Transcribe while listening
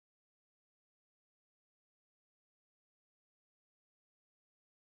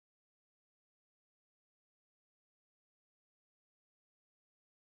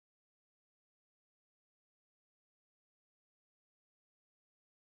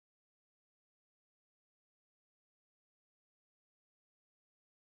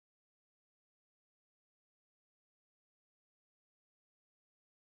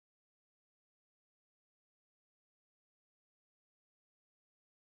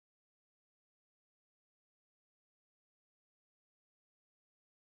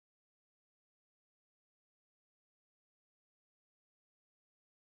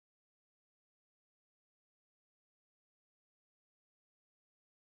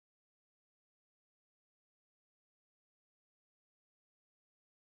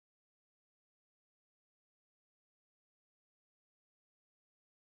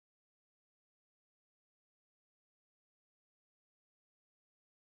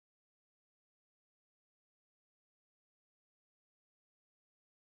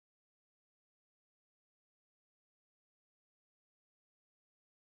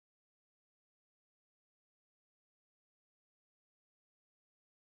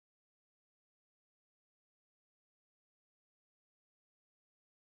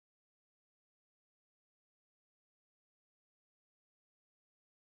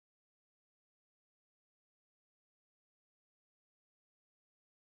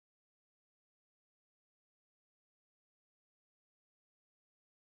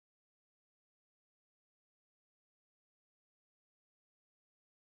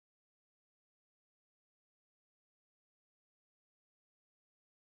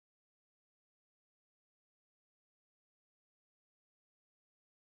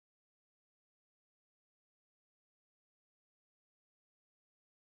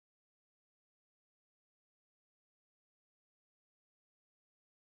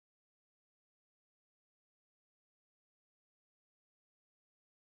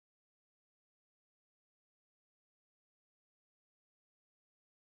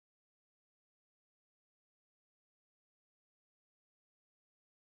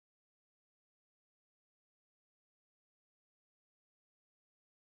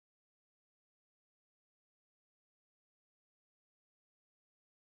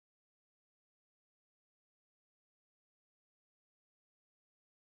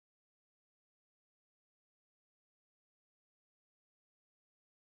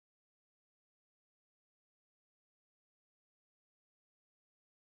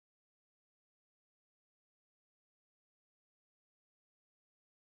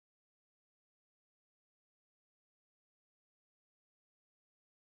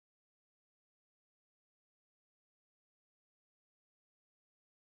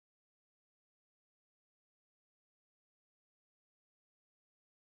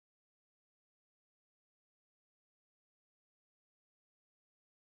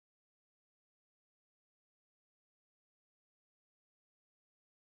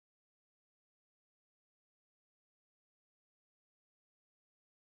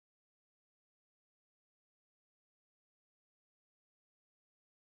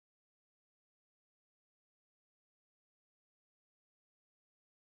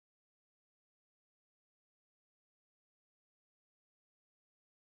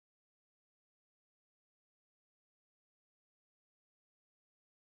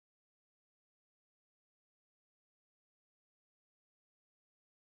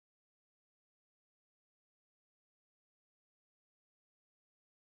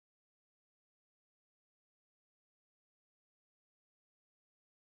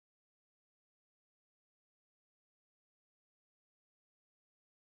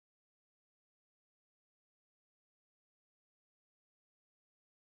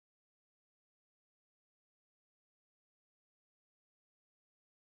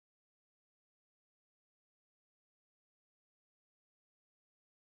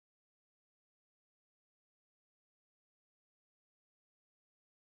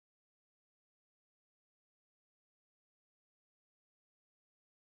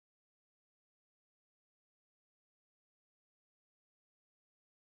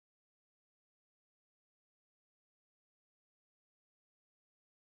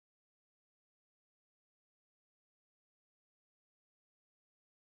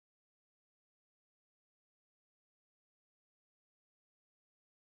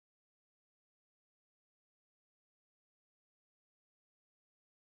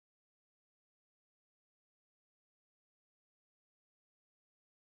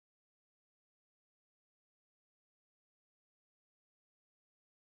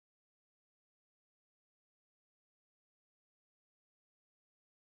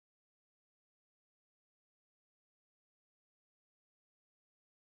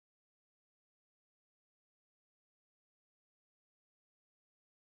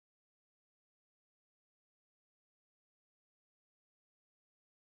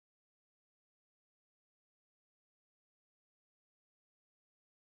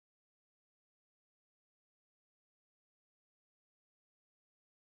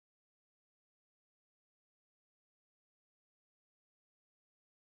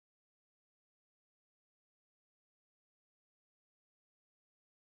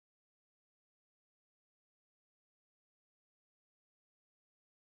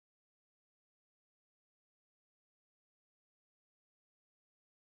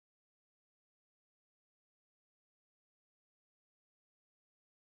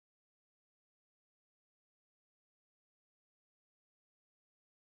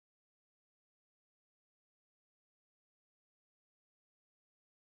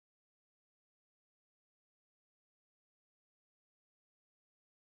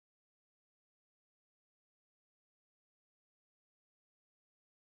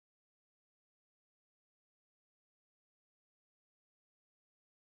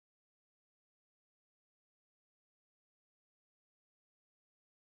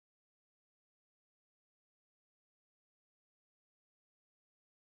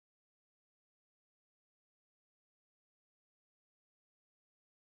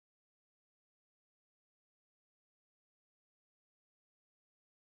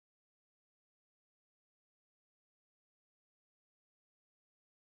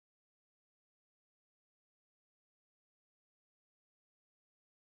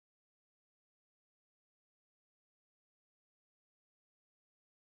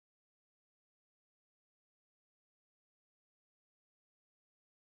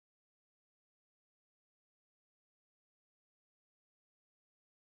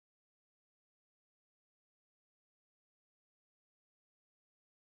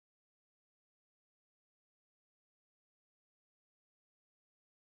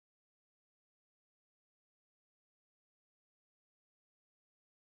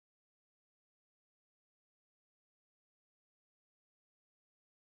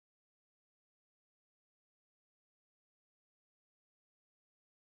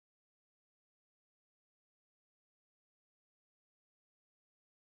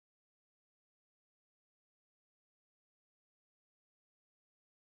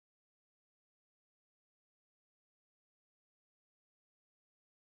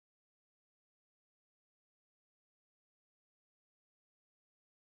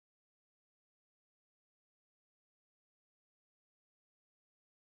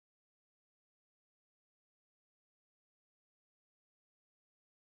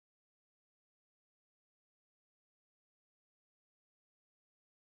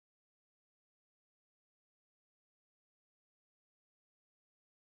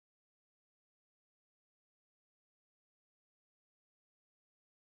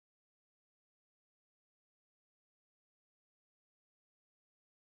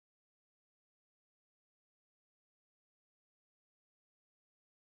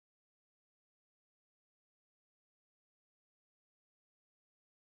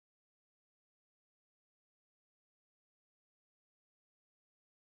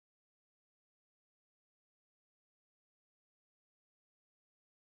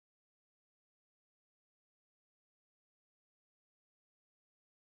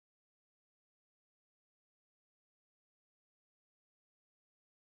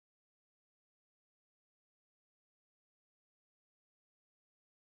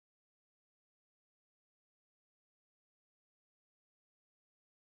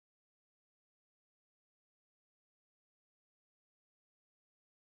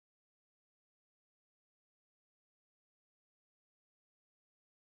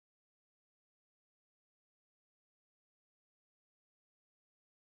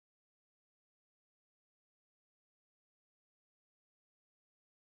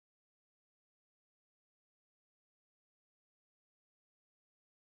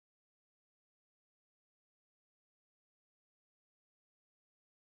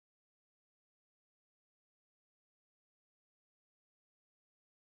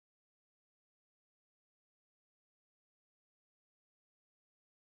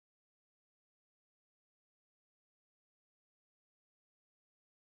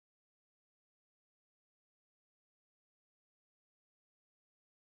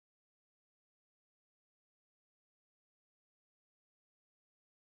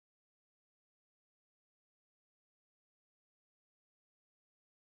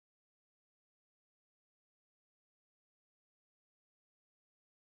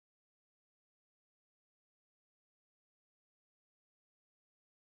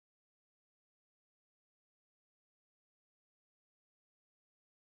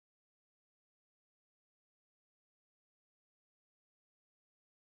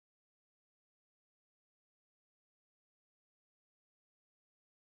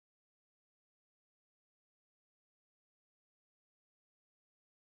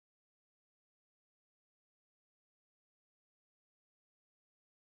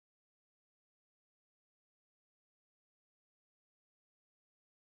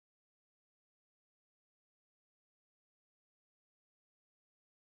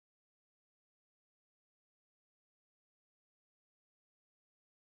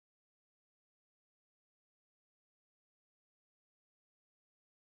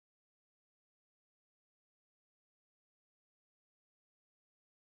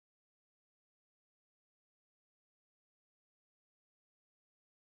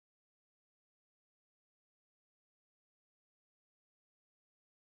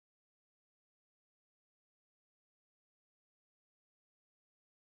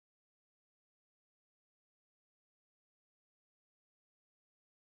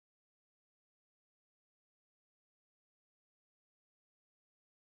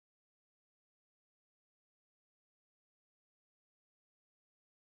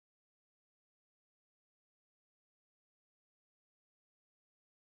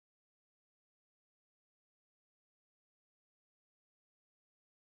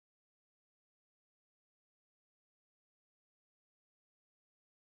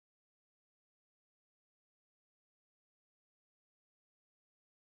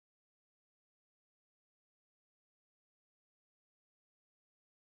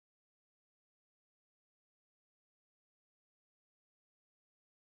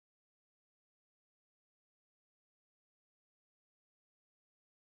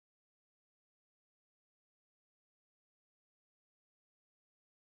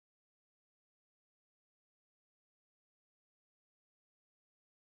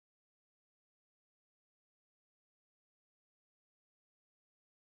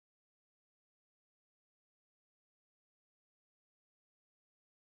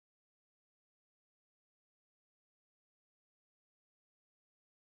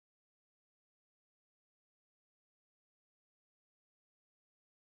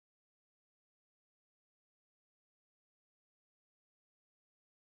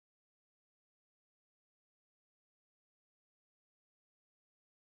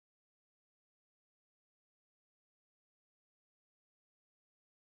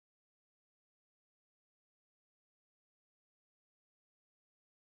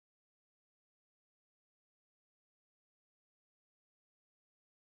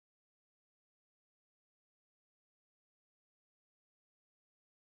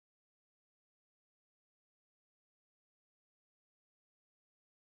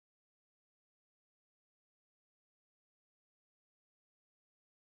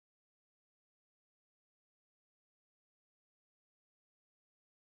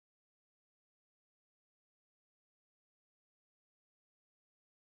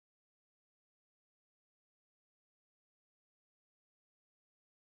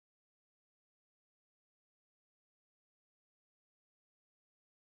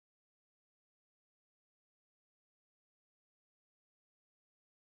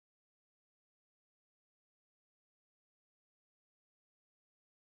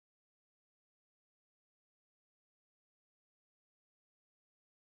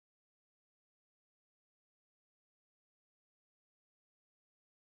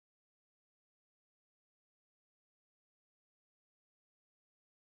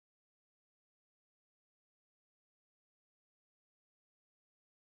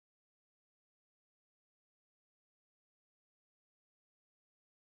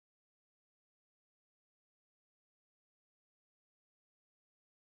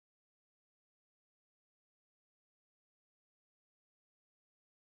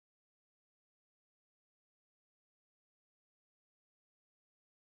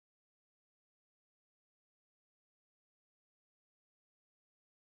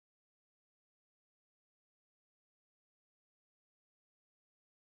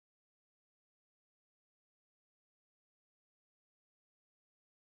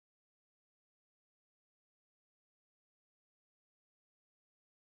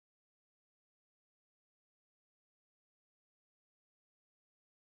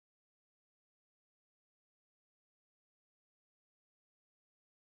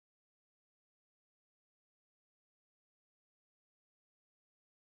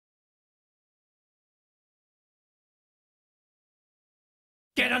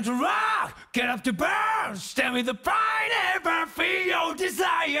Get on to rock, get up to burn, stand with the pride, ever feel your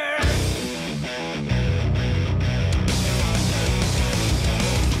desire.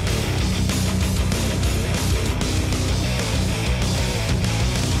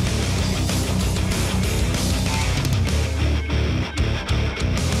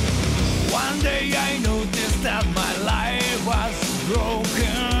 One day I noticed that my life was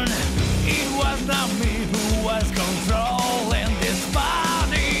broken. It was not me who was controlling this body.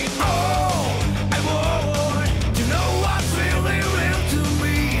 Oh, I want to know what's really real to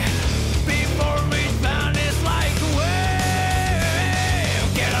me before it vanishes like a wave.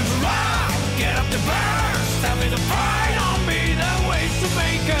 Get up to rock, get up to burn, stand with the pride on me, the ways to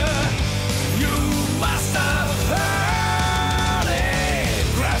make her. You must have heard it.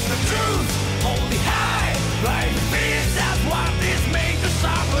 Grasp the truth, hold it high, right feet, that's what this made to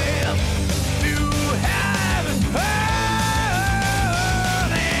start with. You haven't heard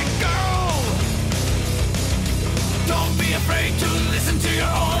it, girl. Don't be afraid to listen to your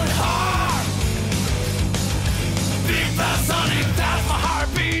own heart. Big fast Sonic, that's my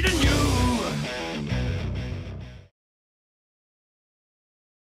heartbeat in you.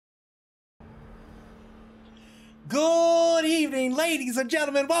 Good evening, ladies and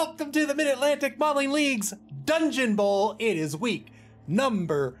gentlemen. Welcome to the Mid-Atlantic Modeling League's Dungeon Bowl. It is week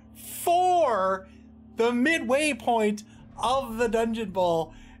number 4, the midway point of the Dungeon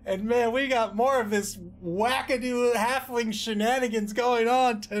Bowl. And man, we got more of this wackadoo halfling shenanigans going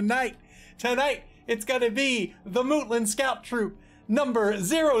on tonight. Tonight, it's going to be the Mootland Scout Troop, number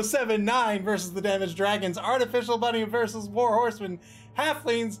 079 versus the Damaged Dragons, Artificial Bunny versus War Horsemen,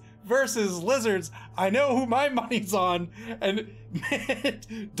 Halflings versus Lizards. I know who my money's on, and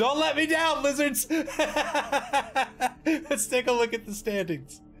man, don't let me down, Lizards. Let's take a look at the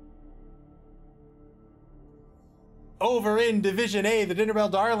standings. Over in Division A, the Dinnerbell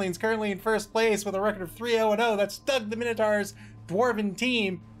Darlings currently in first place with a record of 3-0-0. That's Doug the Minotaur's Dwarven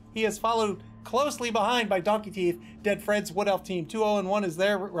team. He is followed closely behind by Donkey Teeth. Dead Fred's Wood Elf team, 2-0-1 is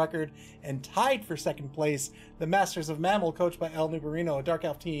their record. And tied for second place, the Masters of MAML, coached by El Nubarino, a Dark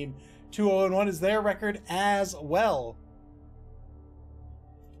Elf team, 2-0-1 is their record as well.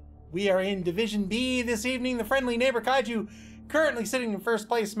 We are in Division B this evening. The Friendly Neighbor Kaiju currently sitting in first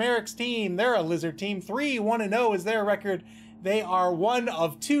place. Merrick's team, they're a Lizard team, 3-1-0 is their record. They are one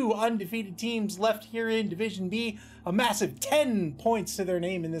of 2 undefeated teams left here in Division B. A massive 10 points to their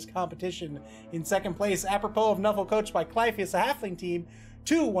name in this competition. In second place, apropos of Nuffle, coached by Clypheus, a Halfling team,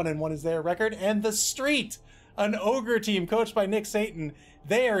 2-1-1 is their record. And The Street, an Ogre team coached by Nick Satan,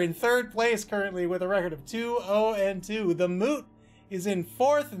 they are in third place currently with a record of 2-0-2. The Moot is in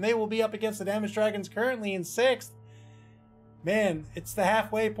fourth, and they will be up against the Damaged Dragons currently in sixth. Man, it's the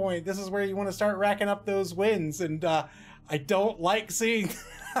halfway point. This is where you want to start racking up those wins, and I don't like seeing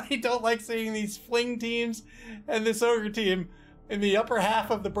I don't like seeing these Fling teams and this Ogre team in the upper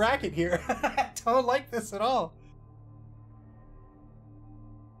half of the bracket here. I don't like this at all.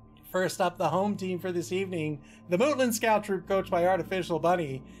 First up, the home team for this evening, the Mootland Scout Troop, coached by Artificial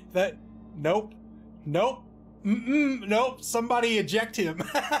Bunny. Nope, somebody eject him.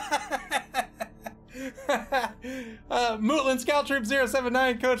 Mootland Scout Troop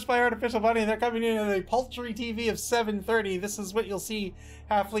 079, coached by Artificial Bunny. They're coming in at a paltry TV of 730. This is what you'll see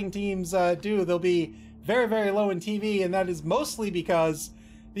Halfling teams do. They'll be very, very low in TV, and that is mostly because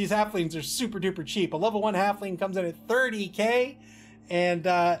these Halflings are super duper cheap. A level 1 Halfling comes in at 30k, and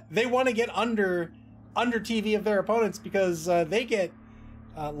they want to get under TV of their opponents because they get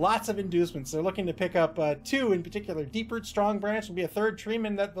lots of inducements. They're looking to pick up 2 in particular. Deep Root Strong Branch will be a third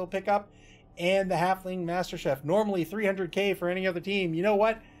Treeman that they'll pick up, and the Halfling Master Chef. Normally 300k for any other team. You know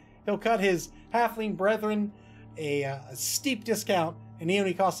what? He'll cut his Halfling brethren a steep discount, and he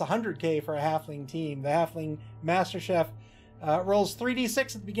only costs 100k for a Halfling team. The Halfling Master Chef rolls 3d6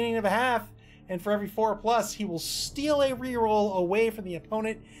 at the beginning of a half, and for every 4+, he will steal a reroll away from the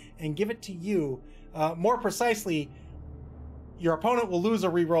opponent and give it to you. More precisely, your opponent will lose a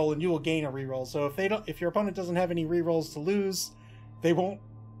reroll and you will gain a reroll. So if your opponent doesn't have any rerolls to lose, they won't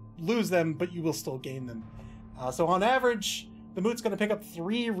lose them, but you will still gain them. So on average, the Moot's going to pick up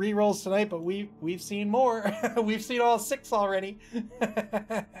 3 rerolls tonight, but we've seen more. We've seen all 6 already. 2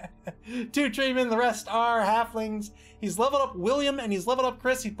 Treemen, the rest are Halflings. He's leveled up William and he's leveled up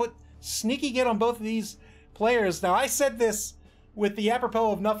Chris. He put Sneaky Git on both of these players. Now, I said this with the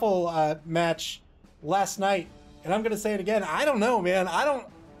apropos of Nuffle match last night, and I'm going to say it again. I don't know, man. I don't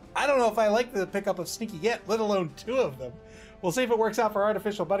know if I like the pickup of Sneaky Git, let alone 2 of them. We'll see if it works out for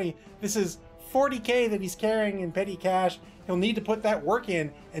Artificial Bunny. This is 40k that he's carrying in petty cash. He'll need to put that work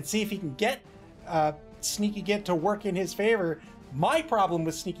in and see if he can get Sneaky Git to work in his favor. My problem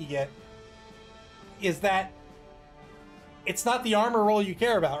with Sneaky Get is that it's not the armor roll you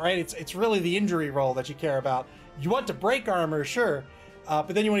care about, right? It's really the injury roll that you care about. You want to break armor, sure, but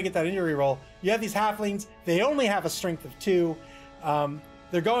then you want to get that injury roll. You have these halflings. They only have a strength of 2.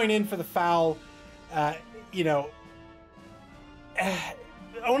 They're going in for the foul. You know,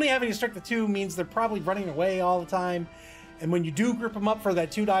 only having a strength of 2 means they're probably running away all the time. And when you do group them up for that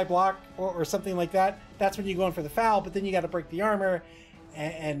 2-die block or something like that, that's when you go in for the foul. But then you got to break the armor,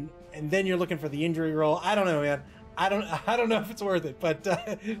 and then you're looking for the injury roll. I don't know, man. I don't know if it's worth it. But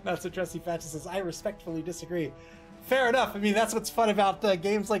Not So Trusty Fatches says, I respectfully disagree. Fair enough. I mean, that's what's fun about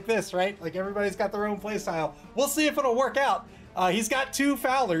games like this, right? Like, everybody's got their own play style. We'll see if it'll work out. He's got 2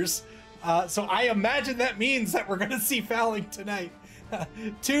 foulers, so I imagine that means that we're going to see fouling tonight.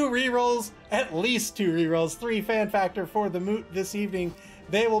 2 rerolls, at least 2 rerolls, 3 fan factor for the Moot this evening.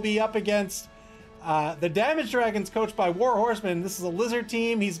 They will be up against the Damage Dragons, coached by War Horseman. This is a Lizard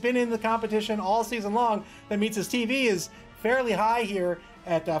team. He's been in the competition all season long. That means his TV is fairly high here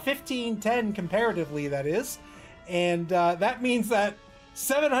at 1510 comparatively, that is. And that means that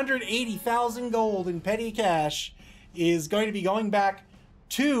 780,000 gold in petty cash is going to be going back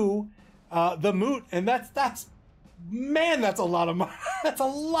to the Moot, and that's man, that's a lot of money. That's a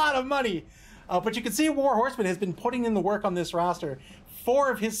lot of money. But you can see War Horseman has been putting in the work on this roster.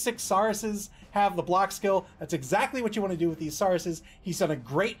 4 of his 6 Sauruses have the block skill. That's exactly what you want to do with these Sauruses. He's done a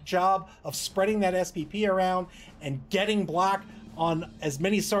great job of spreading that SPP around and getting block on as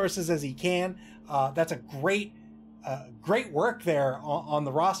many Sauruses as he can. That's a great work there on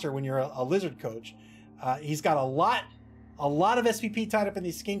the roster when you're a Lizard coach. He's got a lot of SPP tied up in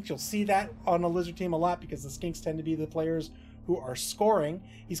these Skinks. You'll see that on a Lizard team a lot because the Skinks tend to be the players who are scoring.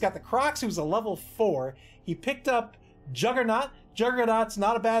 He's got the Crocs, who's a level 4. He picked up Juggernaut. Juggernaut's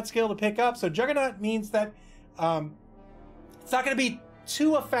not a bad skill to pick up. So Juggernaut means that it's not going to be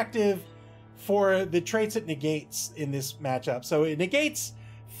too effective for the traits it negates in this matchup. So it negates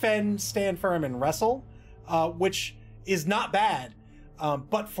Fend, Stand Firm, and Wrestle, which is not bad.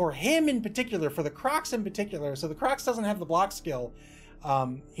 But for him in particular, for the Crocs in particular, so the Crocs doesn't have the block skill.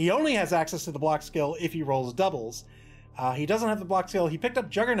 He only has access to the block skill if he rolls doubles. He doesn't have the block skill. He picked up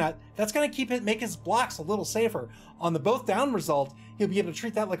Juggernaut. That's going to make his blocks a little safer. On the both down result, he'll be able to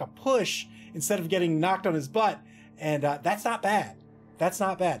treat that like a push instead of getting knocked on his butt. And that's not bad. That's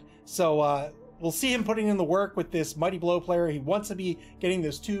not bad. So we'll see him putting in the work with this Mighty Blow player. He wants to be getting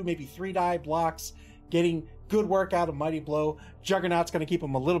those 2, maybe 3-die blocks, getting good work out of Mighty Blow. Juggernaut's going to keep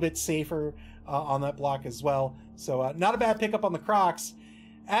him a little bit safer on that block as well. So not a bad pickup on the Crocs.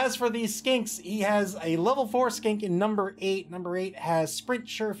 As for these Skinks, he has a level 4 Skink in number 8. Number 8 has Sprint,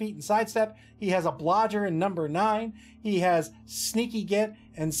 Sure Feet, and Sidestep. He has a Blodger in number 9. He has Sneaky Get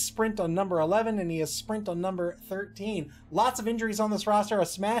and Sprint on number 11, and he has Sprint on number 13. Lots of injuries on this roster. A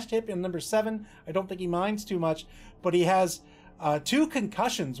Smashed Hip in number 7. I don't think he minds too much, but he has 2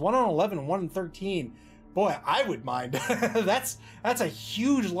 concussions, one on 11 and one on 13. Boy, I would mind. That's a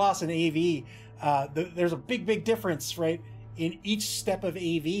huge loss in AV. There's a big difference, right, in each step of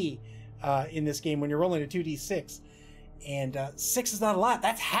AV in this game when you're rolling a 2d6. And 6 is not a lot.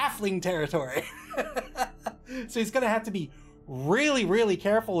 That's halfling territory. So he's going to have to be really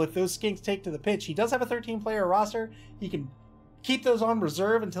careful if those Skinks take to the pitch. He does have a 13-player roster. He can keep those on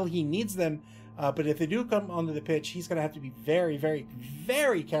reserve until he needs them. But if they do come onto the pitch, he's going to have to be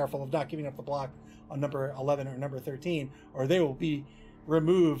very careful of not giving up the block on number 11 or number 13, or they will be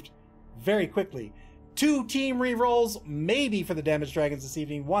removed very quickly. 2 team rerolls, maybe, for the Damage Dragons this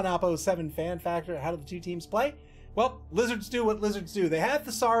evening. 1 Oppo, 7 fan factor. How do the 2 teams play? Well, Lizards do what Lizards do. They have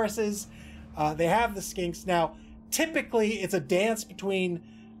the Sauruses, they have the Skinks. Now, typically, it's a dance between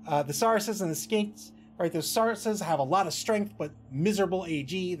the Sauruses and the Skinks. Right? Those Sauruses have a lot of strength, but miserable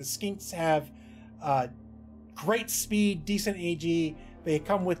AG. The Skinks have great speed, decent AG. They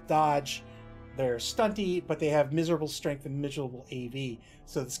come with dodge. They're stunty, but they have miserable strength and miserable AV.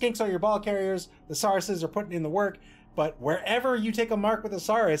 So the Skinks are your ball carriers. The Sauruses are putting in the work. But wherever you take a mark with a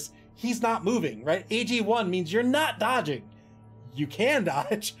Saurus, he's not moving, right? AG1 means you're not dodging. You can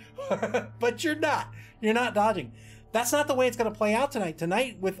dodge, but you're not. You're not dodging. That's not the way it's going to play out tonight.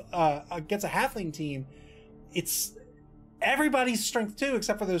 Tonight, with against a halfling team, it's everybody's strength 2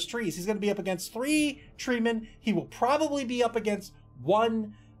 except for those trees. He's going to be up against 3 treemen. He will probably be up against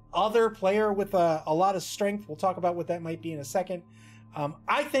 1 other player with a lot of strength. We'll talk about what that might be in a second.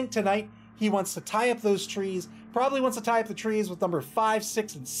 I think tonight he wants to tie up those trees. Probably wants to tie up the trees with number 5,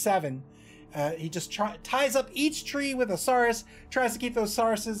 6, and 7. He just ties up each tree with a Saurus, tries to keep those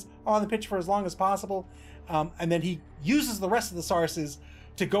Sauruses on the pitch for as long as possible, and then he uses the rest of the Sauruses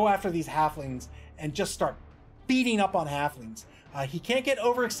to go after these halflings and just start beating up on halflings. He can't get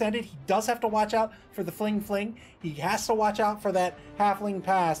overextended. He does have to watch out for the fling fling. He has to watch out for that halfling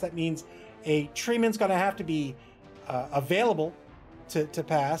pass. That means a treeman's going to have to be available to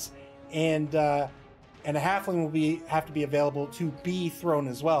pass, and a halfling will have to be available to be thrown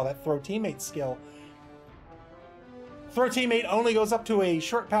as well. That throw teammate skill. Throw teammate only goes up to a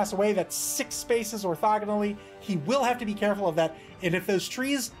short pass away. That's 6 spaces orthogonally. He will have to be careful of that. And if those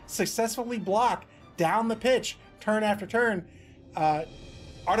trees successfully block down the pitch, turn after turn,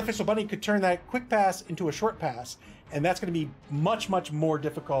 Artificial Bunny could turn that quick pass into a short pass. And that's going to be much, much more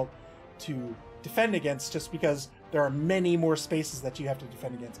difficult to defend against, just because there are many more spaces that you have to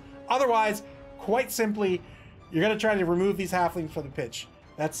defend against. Otherwise, quite simply, you're going to try to remove these halflings from the pitch.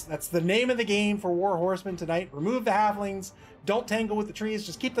 That's the name of the game for War Horsemen tonight. Remove the halflings. Don't tangle with the trees.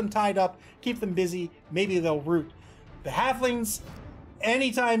 Just keep them tied up. Keep them busy. Maybe they'll root. The halflings,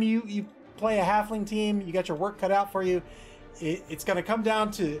 anytime you play a halfling team, you got your work cut out for you. It's going to come down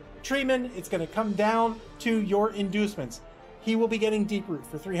to Treeman. It's going to come down to your inducements. He will be getting Deep Root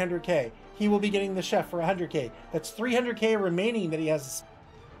for 300k. He will be getting the Chef for 100k. That's 300k remaining that he has.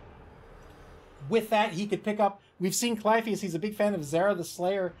 With that, he could pick up... We've seen Clypheus. He's a big fan of Zara the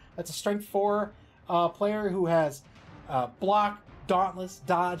Slayer. That's a strength 4 player who has block, dauntless,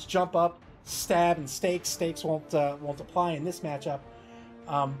 dodge, jump up, stab, and stakes. Stakes won't apply in this matchup.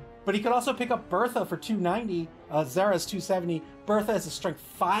 But he could also pick up Bertha for 290. Zara's 270. Bertha is a strength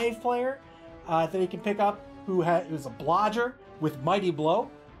 5 player that he can pick up, who's a blodger with Mighty Blow.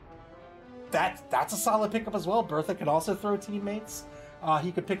 That's a solid pickup as well. Bertha can also throw teammates.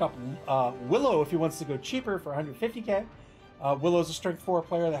 He could pick up Willow if he wants to go cheaper for 150k. Willow's a strength 4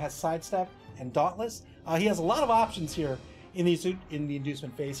 player that has sidestep and dauntless. He has a lot of options here in the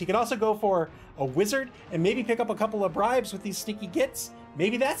inducement phase. He could also go for a wizard and maybe pick up a couple of bribes with these sneaky gits.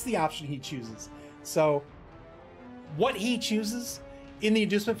 Maybe that's the option he chooses. So what he chooses in the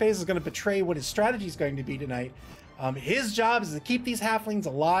inducement phase is going to betray what his strategy is going to be tonight. His job is to keep these halflings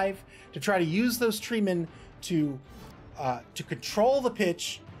alive, to try to use those treemen to control the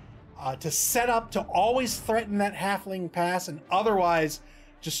pitch, to set up to always threaten that halfling pass, and otherwise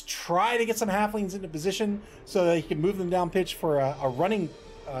just try to get some halflings into position so that he can move them down pitch for a running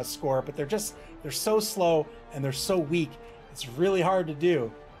score. But they're so slow and they're so weak. It's really hard to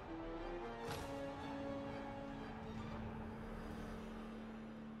do.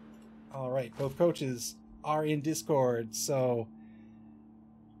 All right, both coaches are in Discord, so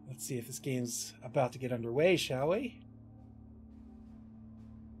let's see if this game's about to get underway, shall we?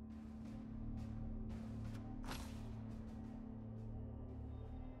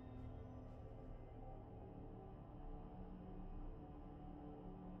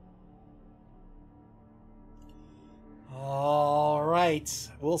 All right,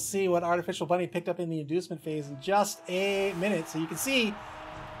 we'll see what Artificial Bunny picked up in the inducement phase in just a minute. So you can see,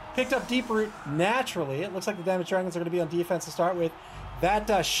 picked up Deep Root naturally. It looks like the Damage Dragons are going to be on defense to start with.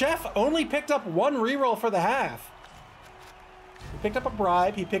 That Chef only picked up 1 reroll for the half. He picked up a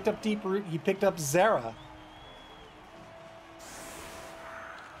bribe, he picked up Deep Root, he picked up Zara.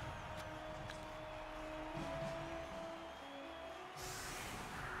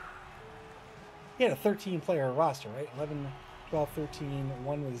 He had a 13-player roster, right? 11, 12, 13,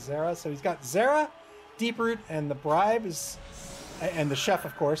 1 with Zara. So he's got Zara, Deep Root, and the bribe is... And the Chef,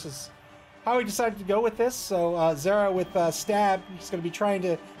 of course, is how he decided to go with this. So Zara with Stab, he's going to be trying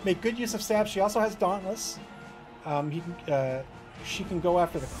to make good use of Stab. She also has Dauntless. She can go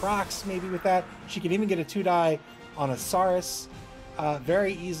after the Crocs maybe with that. She can even get a 2-die on a Saurus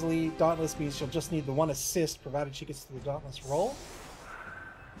very easily. Dauntless means she'll just need the 1 assist, provided she gets to the Dauntless roll.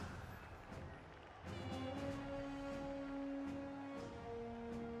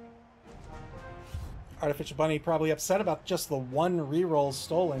 Artificial Bunny probably upset about just the 1 reroll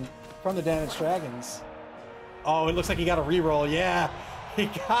stolen from the Damaged Dragons. Oh, it looks like he got a reroll. Yeah, he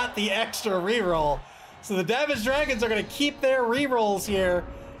got the extra reroll. So the Damaged Dragons are going to keep their rerolls here.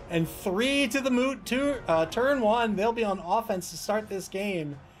 And 3 to the moot. Turn 1, they'll be on offense to start this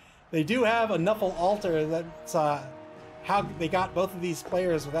game. They do have a Nuffle Altar. That's how they got both of these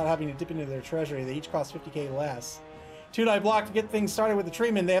players without having to dip into their treasury. They each cost 50k less. 2-die block to get things started with the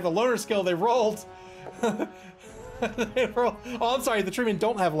Treeman. They have the Loner skill. They rolled... Oh, I'm sorry, the Treemen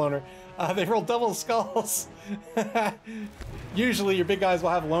don't have Loner. They roll double skulls. Usually your big guys will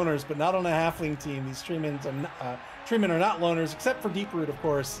have loners, but not on a halfling team. These Treemen are not loners, except for Deep Root, of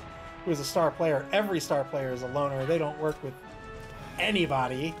course, who is a star player. Every star player is a loner. They don't work with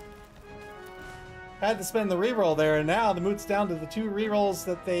anybody. Had to spend the reroll there, and now the moot's down to the 2 rerolls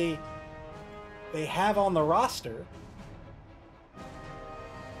that they have on the roster.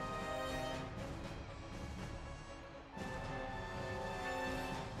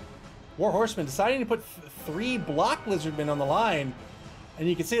 War Horseman deciding to put 3 block Lizardmen on the line. And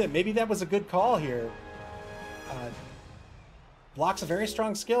you can see that maybe that was a good call here. Block's a very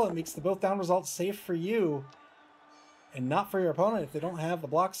strong skill. It makes the both down results safe for you and not for your opponent if they don't have the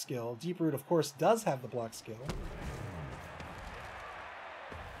block skill. Deeproot, of course, does have the block skill.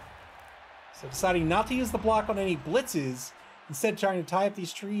 So deciding not to use the block on any blitzes, instead trying to tie up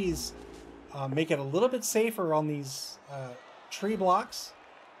these trees, make it a little bit safer on these tree blocks,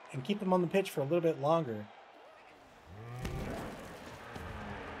 and keep them on the pitch for a little bit longer.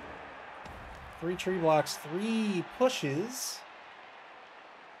 3 tree blocks, 3 pushes.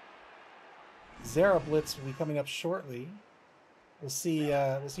 Zera Blitz will be coming up shortly. We'll see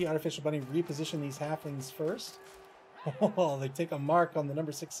Artificial Bunny reposition these halflings first. Oh, they take a mark on the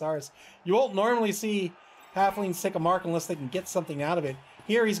number 6 Saurus. You won't normally see halflings take a mark unless they can get something out of it.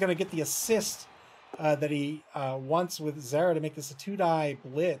 Here he's going to get the assist that he wants with Zera to make this a 2-die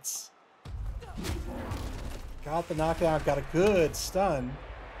blitz. Got the knockdown, got a good stun.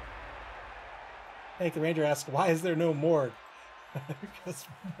 I think the Ranger asks, why is there no Morgue? Because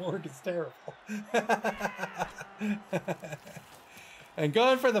Morgue is terrible. And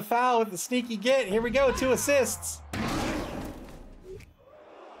going for the foul with the sneaky get. Here we go, 2 assists.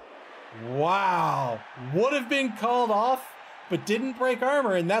 Wow. Would have been called off, but didn't break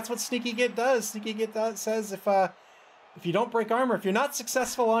armor, and that's what Sneaky Get does. Sneaky Get says if you don't break armor, if you're not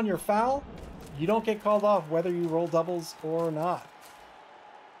successful on your foul, you don't get called off whether you roll doubles or not.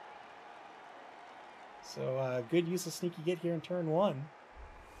 So good use of Sneaky Get here in turn 1.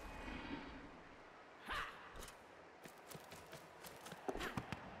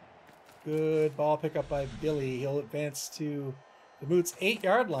 Good ball pickup by Billy. He'll advance to the Moot's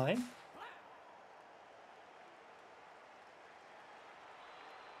 8-yard line.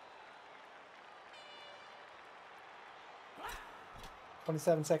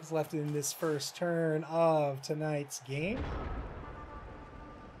 "27 seconds left in this first turn of tonight's game.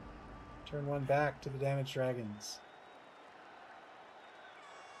 Turn 1 back to the Damaged Dragons.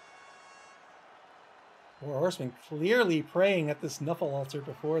 War Horseman clearly praying at this Knuffle altar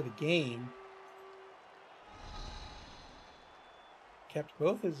before the game. Kept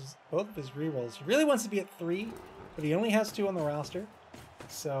both of his rerolls. He really wants to be at 3, but he only has 2 on the roster.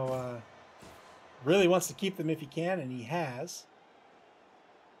 So really wants to keep them if he can, and he has.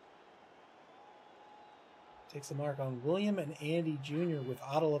 Takes a mark on William and Andy Jr. with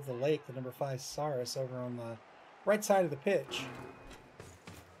Otto of the Lake, the number 5 Saurus, over on the right side of the pitch.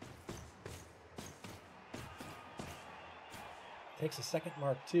 Takes a second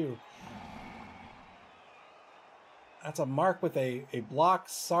mark too. That's a mark with a block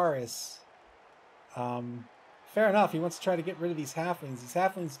Saurus. Fair enough, he wants to try to get rid of these halflings. These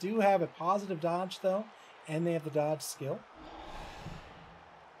halflings do have a positive dodge though, and they have the dodge skill.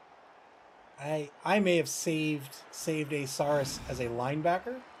 I may have saved a Saurus as a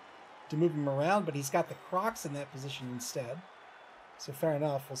linebacker to move him around, but he's got the Crocs in that position instead. So fair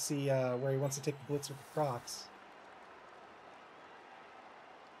enough. We'll see where he wants to take the blitz with the Crocs.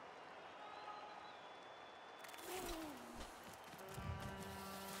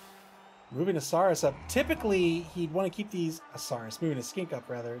 Moving a Saurus up. Typically, he'd want to keep these... moving a Skink up,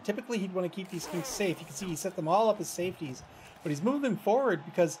 rather. Typically, he'd want to keep these Skinks safe. You can see he set them all up as safeties. But he's moving them forward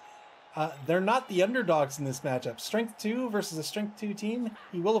because... they're not the underdogs in this matchup. Strength 2 versus a Strength 2 team.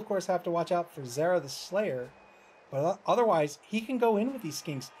 He will, of course, have to watch out for Zera the Slayer. But otherwise, he can go in with these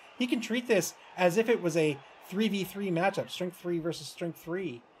Skinks. He can treat this as if it was a 3v3 matchup. Strength 3 versus Strength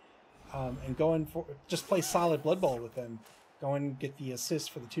 3. And go in for... just play solid Blood Bowl with them. Go and get the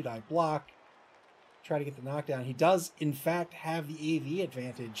assist for the 2-die block. Try to get the knockdown. He does, in fact, have the AV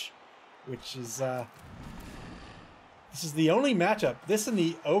advantage. Which is... this is the only matchup, this and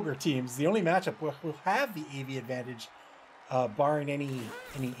the Ogre teams, the only matchup will have the AV advantage, barring any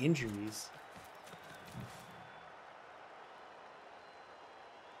injuries.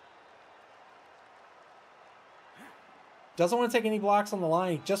 Doesn't want to take any blocks on the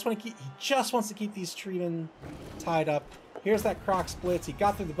line. He just wants to keep these treemen tied up. Here's that Croc Blitz. He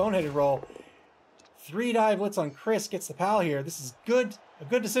got through the boneheaded roll. 3-die blitz on Chris, gets the pal here. This is good. A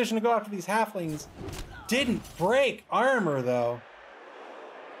good decision to go after these halflings. Didn't break armor, though.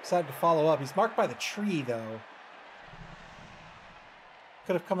 Decided to follow up. He's marked by the tree, though.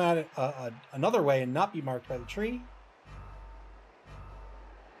 Could have come at it another way and not be marked by the tree.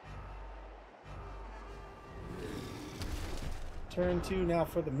 Turn 2 now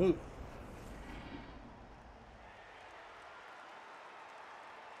for the Moot.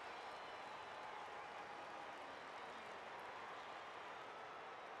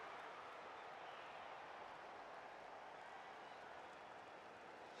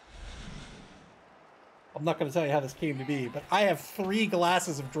 I'm not going to tell you how this came to be, but I have 3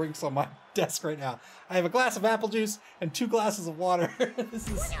 glasses of drinks on my desk right now. I have a glass of apple juice and 2 glasses of water. This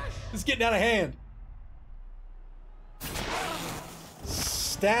is getting out of hand.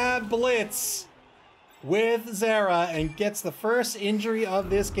 Stab Blitz with Zara and gets the first injury of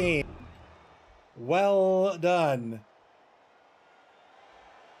this game. Well done.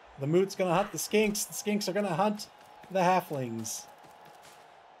 The Moot's going to hunt the Skinks. The Skinks are going to hunt the Halflings.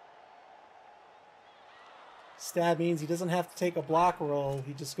 Stab means he doesn't have to take a block roll.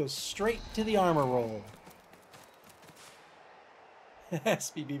 He just goes straight to the armor roll.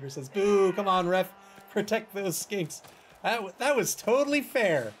 Speed Beaver says, boo, come on, ref. Protect those Skinks. That was totally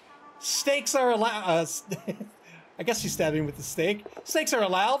fair. Stakes are allowed. I guess she's stabbing with the stake. Stakes are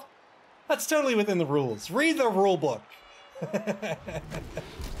allowed. That's totally within the rules. Read the rule book.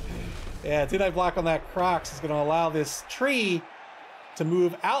 Yeah, 2-die block on that Crocs is going to allow this tree to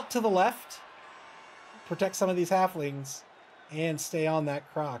move out to the left, protect some of these Halflings, and stay on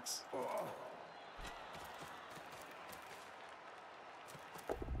that Crocs.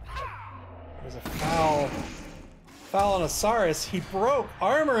 There's a foul on Osiris. He broke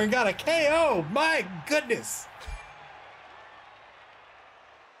armor and got a KO. My goodness.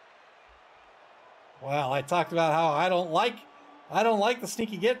 Well, I talked about how I don't like the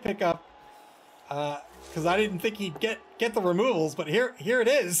sneaky get pickup because I didn't think he'd get the removals, but here it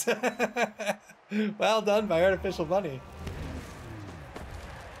is. Well done by Artificial Bunny.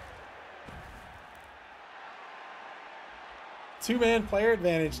 Two-man player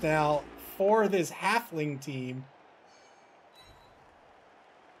advantage now for this Halfling team.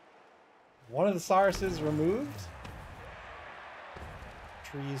 One of the Saruses removed.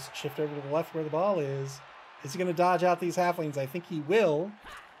 Trees shift over to the left where the ball is. Is he going to dodge out these Halflings? I think he will.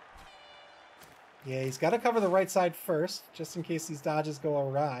 Yeah, he's got to cover the right side first, just in case these dodges go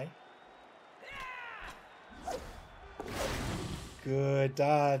awry. Good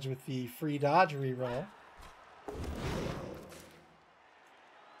dodge with the free dodge reroll.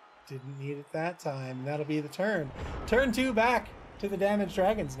 Didn't need it that time. That'll be the turn. Turn 2 back to the Damaged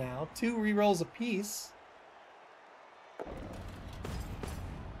Dragons now. 2 rerolls apiece.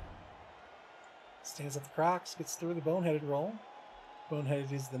 Stands up the Crocs, gets through the Boneheaded roll.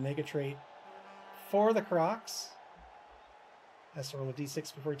 Boneheaded is the mega trait for the Crocs. Has to roll a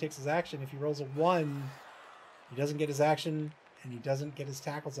d6 before he takes his action. If he rolls a 1, he doesn't get his action, and he doesn't get his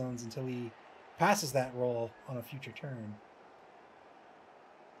tackle zones until he passes that roll on a future turn.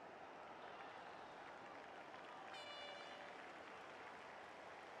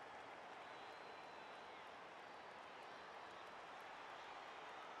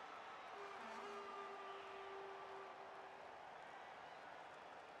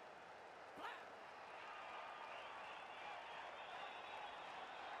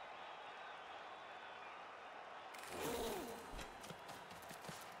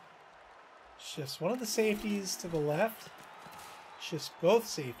 Shifts one of the safeties to the left. Shifts both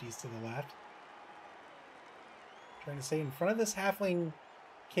safeties to the left. Trying to stay in front of this Halfling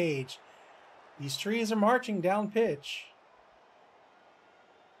cage. These trees are marching down pitch.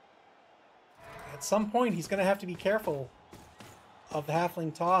 At some point, he's going to have to be careful of the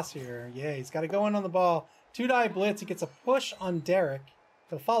Halfling toss here. Yeah, he's got to go in on the ball. 2-die blitz. He gets a push on Derek.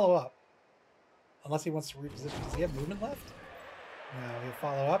 He'll follow up. Unless he wants to reposition. Does he have movement left? No, he'll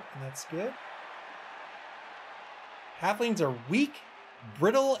follow up, and that's good. Halflings are weak,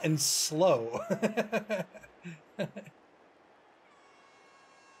 brittle, and slow.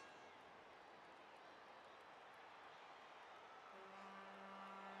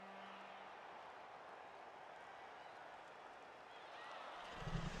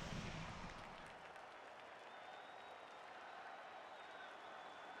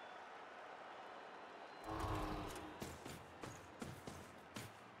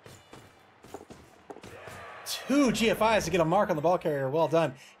 Two GFIs to get a mark on the ball carrier. Well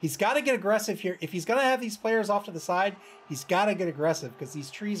done. He's got to get aggressive here. If he's going to have these players off to the side, he's got to get aggressive because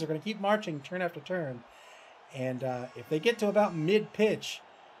these trees are going to keep marching turn after turn. And if they get to about mid-pitch,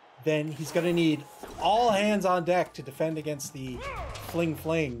 then he's going to need all hands on deck to defend against the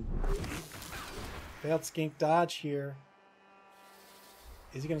fling. Failed skink dodge here.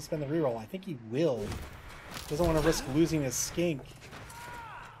 Is he going to spend the reroll? I think he will. Doesn't want to risk losing his skink.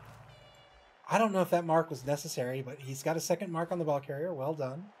 I don't know if that mark was necessary, but he's got a second mark on the ball carrier. Well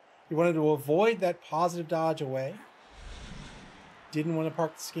done. He wanted to avoid that positive dodge away. Didn't want to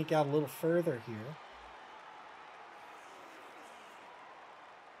park the skink out a little further here.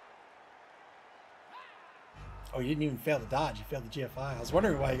 Oh, you didn't even fail the dodge. You failed the GFI. I was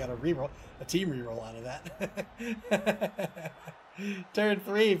wondering why you got a team reroll out of that. Turn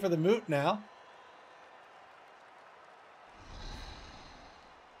 3 for the Moot now.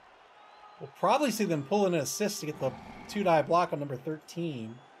 probably see them pull in an assist to get the 2-die block on number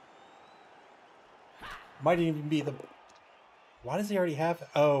 13. Might even be the... Why does he already have...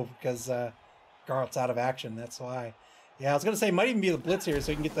 Oh, because Gart's out of action. That's why. Yeah, I was going to say, might even be the blitz here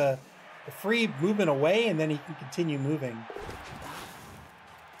so he can get the free movement away and then he can continue moving.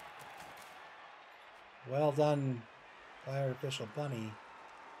 Well done by Artificial Bunny.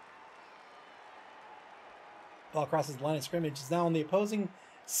 Ball crosses the line of scrimmage. Is now on the opposing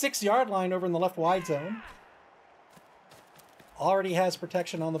 6-yard line over in the left wide zone. Already has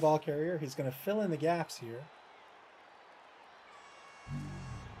protection on the ball carrier. He's going to fill in the gaps here.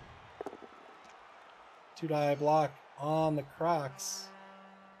 2-die block on the Crocs.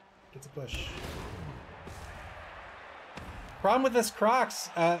 Gets a push. Problem with this Crocs,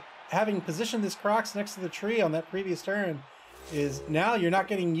 having positioned this Crocs next to the tree on that previous turn, is now you're not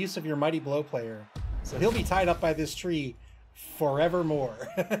getting use of your Mighty Blow player. So he'll be tied up by this tree forevermore.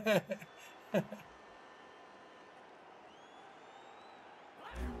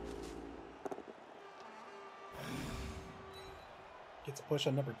 Gets a push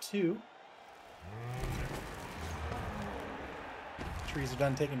on number 2. Trees are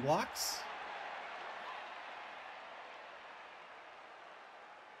done taking blocks.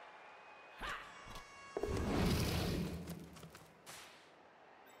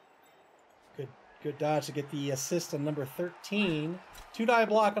 Good dodge to get the assist on number 13. 2-die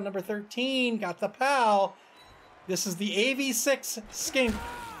block on number 13. Got the PAL. This is the AV6 Skink,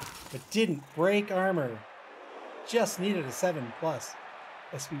 but didn't break armor. Just needed a 7+.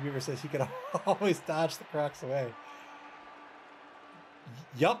 SB Beaver says he could always dodge the Crocs away.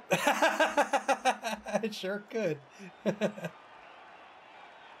 Yup. It sure could.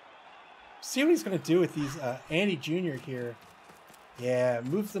 See what he's going to do with these Andy Jr. here. Yeah,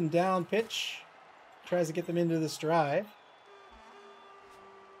 moves them down pitch. Tries to get them into this drive.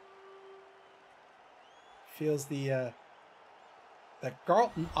 Feels the that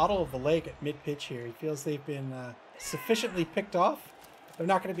Garlton Otto of the Lake at mid-pitch here. He feels they've been sufficiently picked off. They're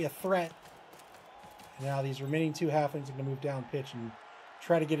not going to be a threat. And now these remaining 2 halflings are going to move down pitch and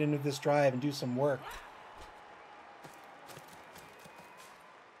try to get into this drive and do some work.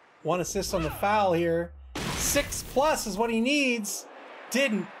 1 assist on the foul here. 6+ is what he needs.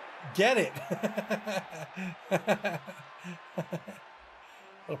 Didn't get it.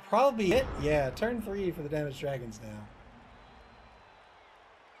 It'll probably be it. Yeah, turn 3 for the Damaged Dragons now.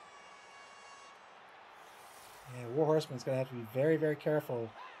 Yeah, War Horseman's going to have to be very, very careful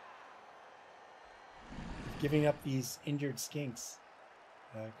giving up these injured skinks.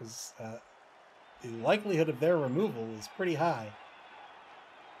 Because the likelihood of their removal is pretty high.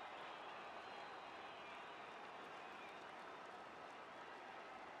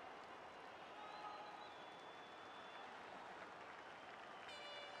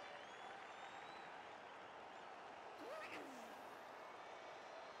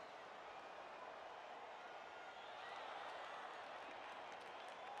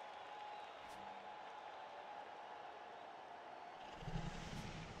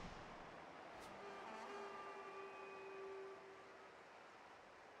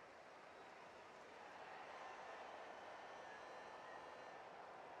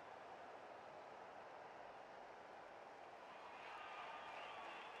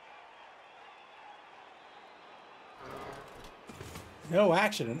 No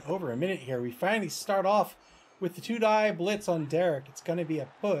action in over a minute here. We finally start off with the 2-die blitz on Derek. It's going to be a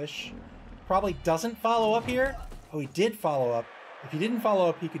push. Probably doesn't follow up here. Oh, he did follow up. If he didn't follow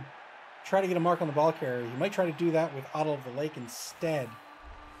up, he could try to get a mark on the ball carrier. He might try to do that with Otto of the Lake instead.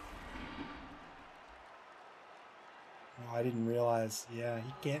 Oh, I didn't realize. Yeah,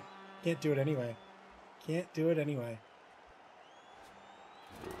 he can't do it anyway. Can't do it anyway.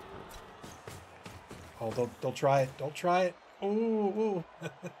 Oh, don't try it. Don't try it. Ooh.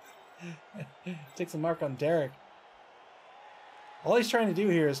 Takes a mark on Derek. All he's trying to do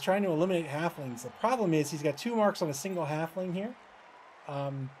here is trying to eliminate halflings. The problem is he's got 2 marks on a single halfling here.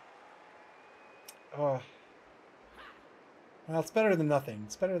 Well, it's better than nothing.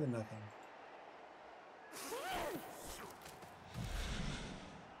 It's better than nothing.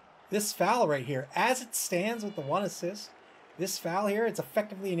 This foul right here, as it stands with the 1 assist, this foul here, it's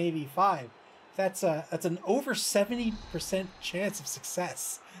effectively an AV5. That's an over 70% chance of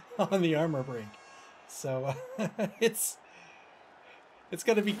success on the armor break. So it's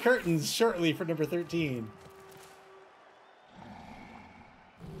going to be curtains shortly for number 13.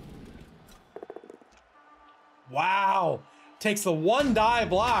 Wow! Takes the 1-die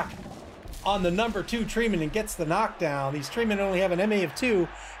block on the number 2 treeman and gets the knockdown. These treemen only have an MA of 2.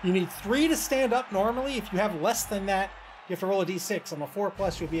 You need 3 to stand up normally. If you have less than that, you have to roll a d6. On a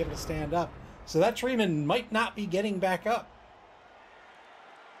 4+, you'll be able to stand up. So that treeman might not be getting back up.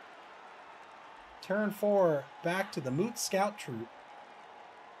 Turn 4, back to the Moot Scout Troop.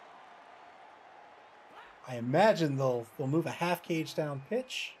 I imagine they'll move a half cage down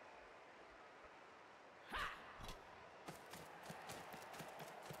pitch.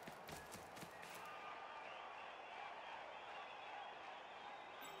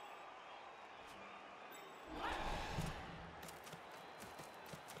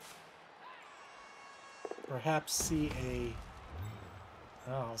 Perhaps see a...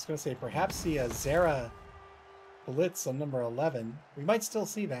 Oh, I was going to say perhaps see a Zera blitz on number 11. We might still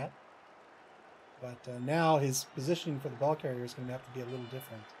see that. But now his positioning for the ball carrier is going to have to be a little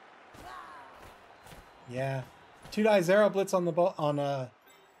different. Yeah. 2-die Zera blitz on the ball...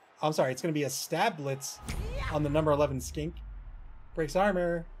 I'm sorry, it's going to be a stab blitz on the number 11 skink. Breaks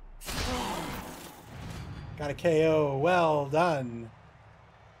armor. Got a KO. Well done.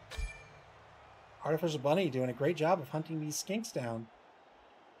 Artificial Bunny doing a great job of hunting these skinks down.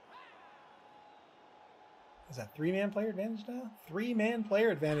 Is that 3-man player advantage now? 3-man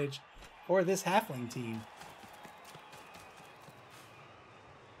player advantage for this halfling team.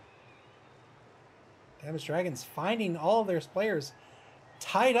 Damage Dragons finding all of their players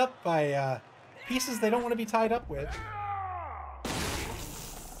tied up by pieces they don't want to be tied up with.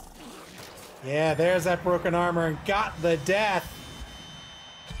 Yeah, there's that broken armor and got the death.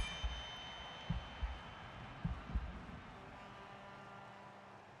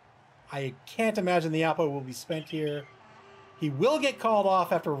 I can't imagine the output will be spent here. He will get called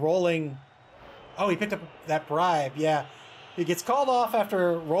off after rolling... Oh, he picked up that bribe, yeah. He gets called off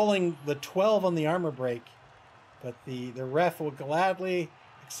after rolling the 12 on the armor break. But the ref will gladly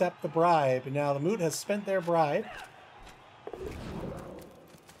accept the bribe. And now the Moot has spent their bribe.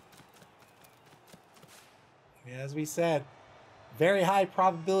 As we said, very high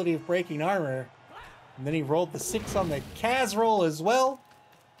probability of breaking armor. And then he rolled the 6 on the Kaz roll as well.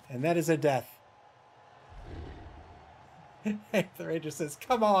 And that is a death. The Ranger says,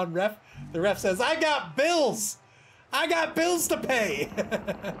 come on, ref. The ref says, I got bills! I got bills to pay!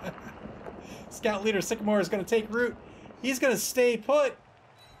 Scout leader Sycamore is going to take root. He's going to stay put.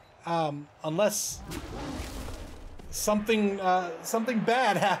 Unless something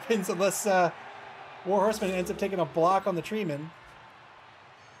bad happens. Unless War Horseman ends up taking a block on the treeman.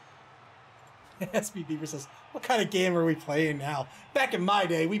 SB Beaver says, what kind of game are we playing now? Back in my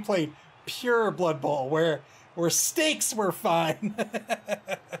day, we played pure Blood Bowl, where stakes were fine.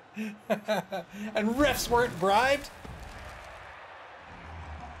 And refs weren't bribed.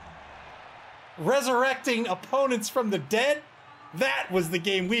 Resurrecting opponents from the dead, that was the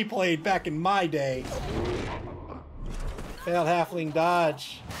game we played back in my day. Failed halfling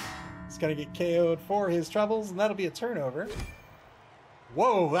dodge. He's gonna get KO'd for his troubles, and that'll be a turnover.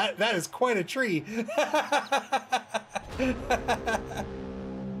 Whoa, that is quite a tree.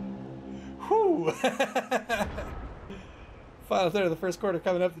 Whew. Final third of the first quarter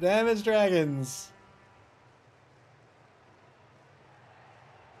coming up. The Damage Dragons.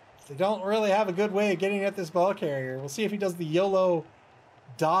 They don't really have a good way of getting at this ball carrier. We'll see if he does the YOLO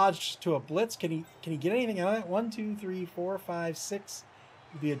dodge to a blitz. Can he get anything out of that? 1, 2, 3, 4, 5, 6.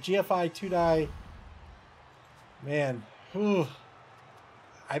 It'd be a GFI 2-die. Man. Whew.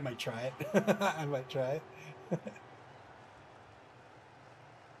 I might try it. I might try it. But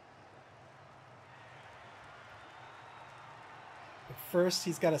first,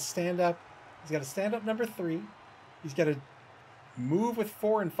 he's got to stand up. He's got to stand up number 3. He's got to move with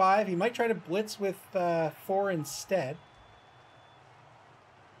 4 and 5. He might try to blitz with 4 instead.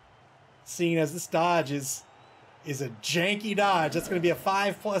 Seeing as this dodge is a janky dodge. That's going to be a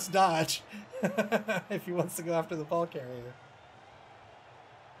 5+ dodge if he wants to go after the ball carrier.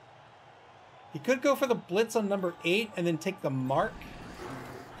 He could go for the blitz on number 8 and then take the mark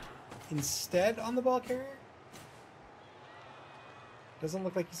instead on the ball carrier. Doesn't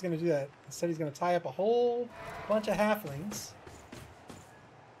look like he's going to do that. Instead, he's going to tie up a whole bunch of halflings.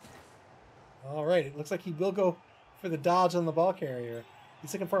 All right, it looks like he will go for the dodge on the ball carrier.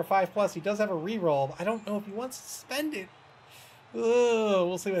 He's looking for a 5+. He does have a reroll, but I don't know if he wants to spend it. Ugh,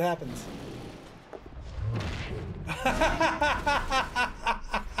 we'll see what happens.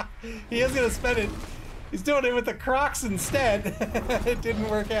 He is going to spend it. He's doing it with the Crocs instead. It didn't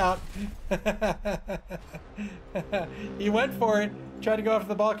work out. He went for it. Tried to go after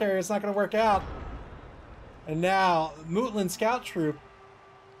the ball carrier. It's not going to work out. And now, Mootland Scout Troop,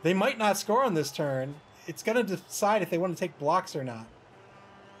 they might not score on this turn. It's going to decide if they want to take blocks or not.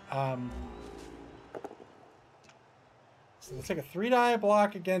 So they'll take a 3-die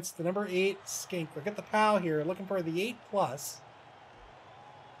block against the number 8 skink. Look at the POW here, looking for the 8+.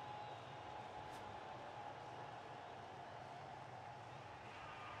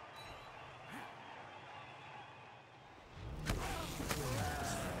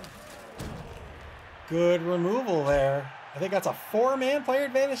 Good removal there. I think that's a 4-man player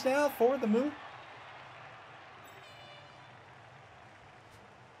advantage now for the Moot.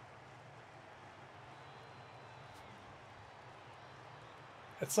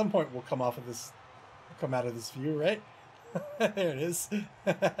 At some point we'll come out of this view, right? There it is.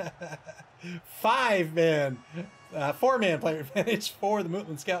 4-man player advantage for the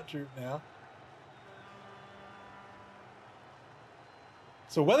Mootland Scout Troop now.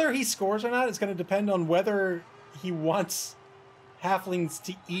 So whether he scores or not is going to depend on whether he wants halflings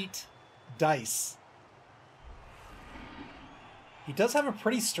to eat dice. He does have a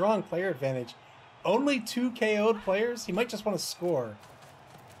pretty strong player advantage. Only 2 KO'd players. He might just want to score.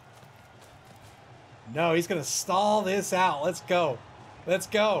 No, he's going to stall this out. Let's go. Let's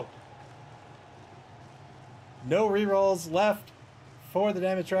go. No rerolls left for the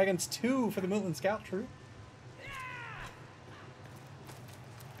Damaged Dragons. 2 for the Mootland Scout Troop.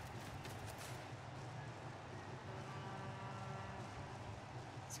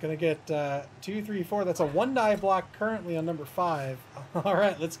 It's going to get 2, 3, 4. That's a 1-die block currently on number 5. All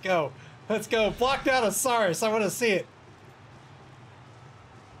right, let's go. Let's go. Blocked out a Saurus. I want to see it.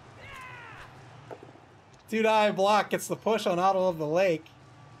 2-die block gets the push on Otto of the Lake.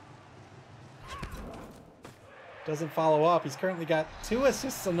 Doesn't follow up. He's currently got 2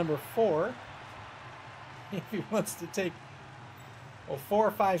 assists on number 4. If he wants to take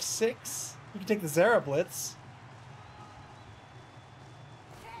 4, 5, 6, he can take the Zera Blitz.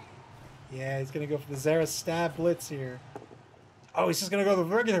 Yeah, he's going to go for the Zera Stab Blitz here. Oh, he's just going to go the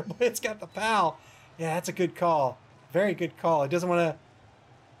regular Blitz. Got the PAL. Yeah, that's a good call. Very good call. He doesn't want to...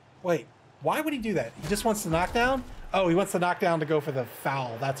 Wait, why would he do that? He just wants the knockdown? Oh, he wants the knockdown to go for the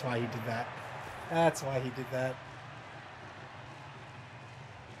foul. That's why he did that. That's why he did that.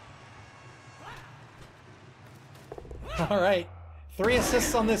 All right. 3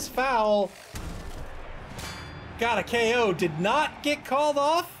 assists on this foul. Got a KO. Did not get called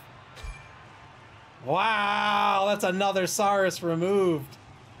off. Wow, that's another Saurus removed.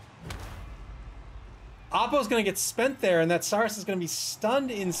 Oppo's going to get spent there, and that Saurus is going to be stunned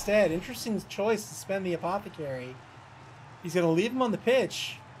instead. Interesting choice to spend the Apothecary. He's going to leave him on the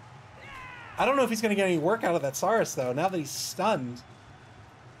pitch. I don't know if he's going to get any work out of that Saurus, though, now that he's stunned.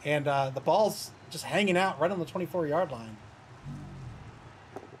 And the ball's just hanging out right on the 24-yard line.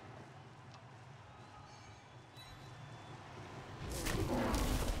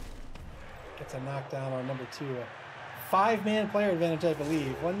 Gets a knockdown on number 2. A 5-man player advantage, I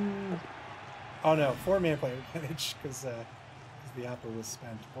believe. Oh no, 4-man player advantage because the Oppo was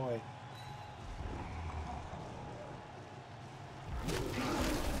spent. Boy.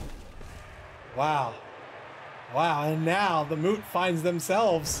 Wow. Wow, and now the Moot finds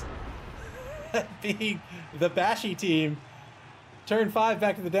themselves being the Bashy team. Turn 5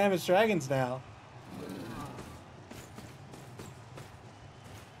 back to the Damaged Dragons now.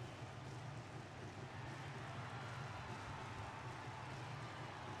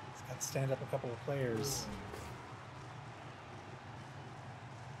 He's got to stand up a couple of players.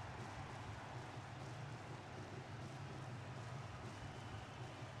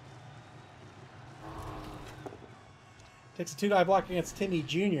 Takes a 2-die block against Timmy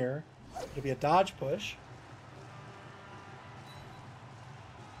Jr. It'll be a dodge push.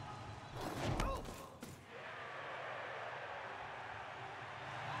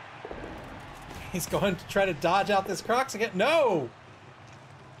 He's going to try to dodge out this Crocs again. No!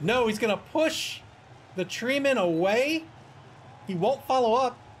 No, he's going to push the Treeman away. He won't follow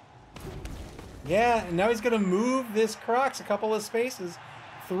up. Yeah, and now he's going to move this Crocs a couple of spaces.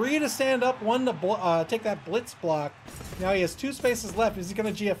 3 to stand up, 1 to take that blitz block. Now he has 2 spaces left. Is he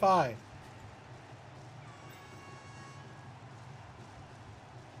going to GFI?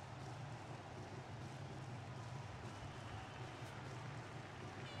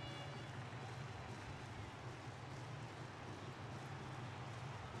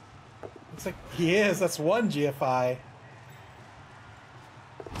 Looks like he is. That's 1 GFI.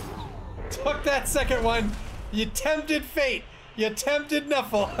 Took that second one. You tempted fate. You tempted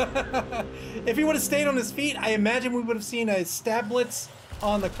Nuffle. If he would have stayed on his feet, I imagine we would have seen a stab blitz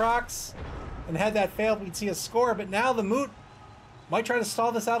on the Crocs. And had that failed, we'd see a score. But now the Moot might try to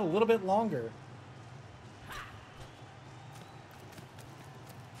stall this out a little bit longer.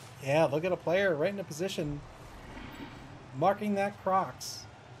 Yeah, look at a player right in a position marking that Crocs.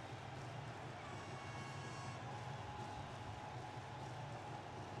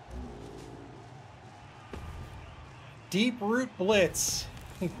 Deep Root Blitz.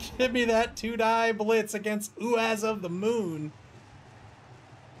 Give me that 2-die blitz against Uaz of the Moon.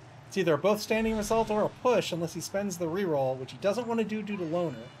 It's either a both standing result or a push unless he spends the reroll, which he doesn't want to do due to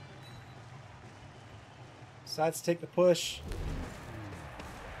Loner. Decides to take the push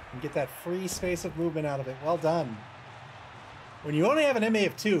and get that free space of movement out of it. Well done. When you only have an MA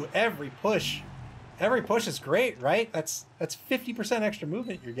of 2, every push is great, right? That's 50% extra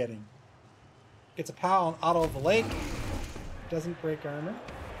movement you're getting. Gets a POW on Auto of the Lake. Doesn't break armor.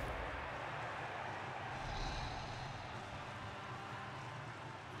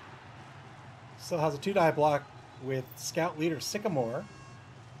 Still has a 2-die block with Scout Leader Sycamore.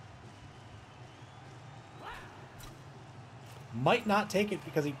 Might not take it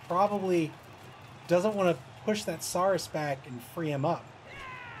because he probably doesn't want to push that Saurus back and free him up.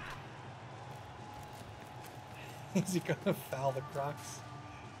 Is he going to foul the Crocs?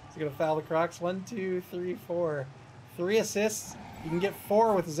 Is he going to foul the Crocs? 1, 2, 3, 4. 3 assists. You can get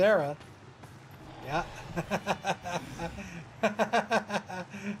 4 with Zera. Yeah.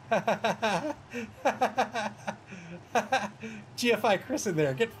 GFI Chris in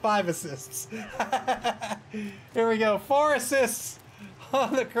there. Get 5 assists. Here we go. 4 assists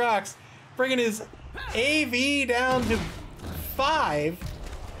on the Crocs. Bringing his AV down to 5.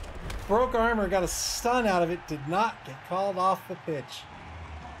 Broke armor. Got a stun out of it. Did not get called off the pitch.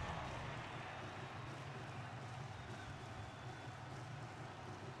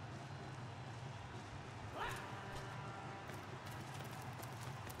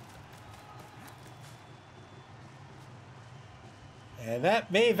 And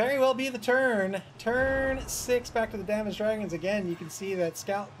that may very well be the turn. Turn 6 back to the Damaged Dragons. Again, you can see that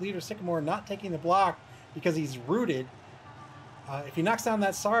Scout Leader Sycamore not taking the block because he's rooted. If he knocks down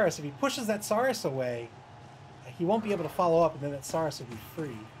that Saurus, if he pushes that Saurus away, he won't be able to follow up, and then that Saurus will be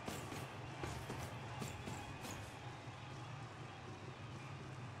free.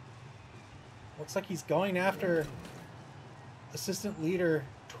 Looks like he's going after Assistant Leader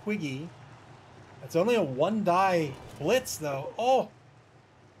Twiggy. It's only a 1-die blitz, though.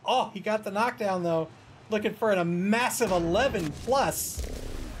 Oh, he got the knockdown, though. Looking for a massive 11 plus.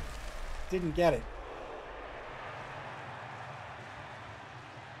 Didn't get it.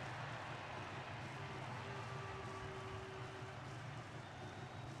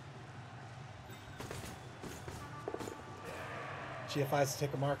 GFI has to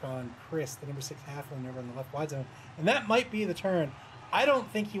take a mark on Chris, the number 6 halfling over in the left wide zone. And that might be the turn. I don't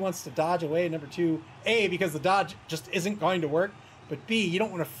think he wants to dodge away number 2. A, because the dodge just isn't going to work. But B, you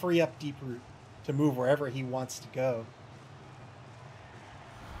don't want to free up Deep Root to move wherever he wants to go.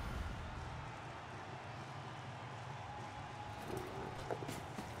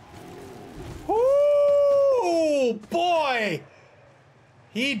 Ooh, boy!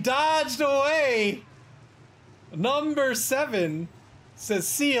 He dodged away. Number 7 says,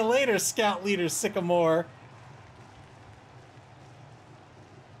 "See you later, Scout Leader Sycamore."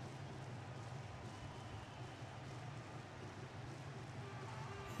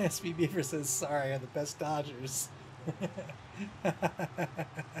 SB Beaver says, "Sorry, are the best dodgers."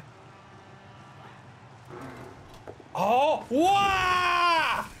 Oh,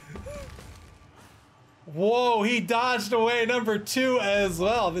 wow! Whoa, he dodged away number 2 as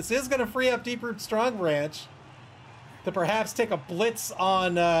well. This is going to free up Deep Root Strong Branch to perhaps take a blitz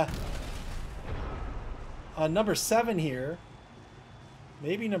on number 7 here.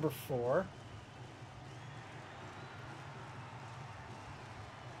 Maybe number 4.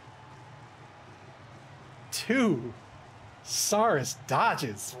 Two Saurus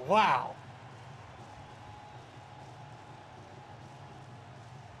dodges. Wow.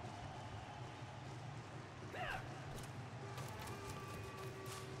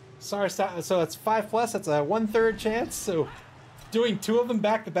 Saurus, so it's 5 plus. That's a 1/3 chance. So doing 2 of them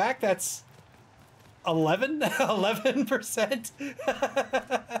back to back, that's 11%.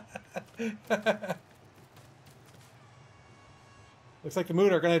 Looks like the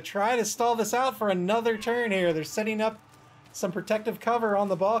Moot are going to try to stall this out for another turn here. They're setting up some protective cover on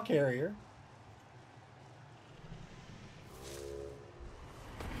the ball carrier.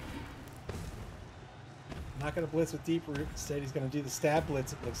 Not going to blitz with Deep Root. Instead, he's going to do the stab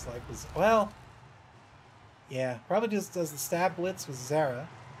blitz, it looks like. Well, yeah, probably just does the stab blitz with Zera.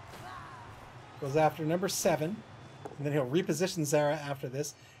 Goes after number 7. And then he'll reposition Zera after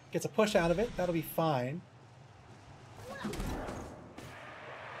this. Gets a push out of it. That'll be fine.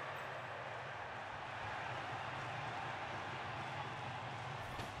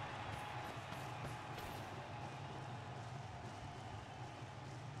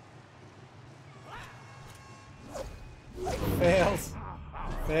 Fails.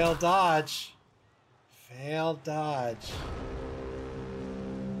 Fail dodge. Fail dodge.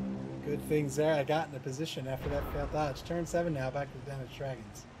 Good thing Zera got in a position after that failed dodge. Turn 7 now, back to the Damaged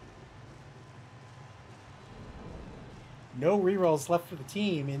Dragons. No rerolls left for the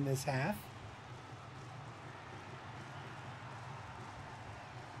team in this half.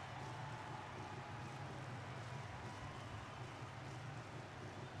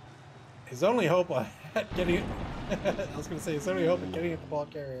 His only hope at getting it, I was going to say, his only hope at getting at the ball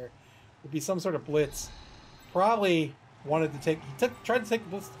carrier would be some sort of blitz. Probably wanted to take, tried to take the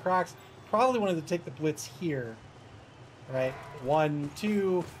blitz to the cracks, probably wanted to take the blitz here. Right? 1,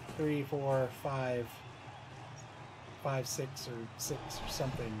 2, 3, 4, 5, 5, 6, or 6 or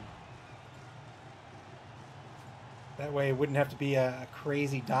something. That way it wouldn't have to be a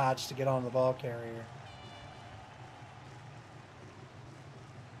crazy dodge to get on the ball carrier.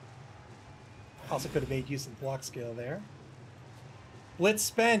 Also could have made use of the block skill there. Blitz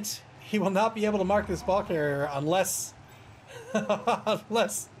spent. He will not be able to mark this ball carrier unless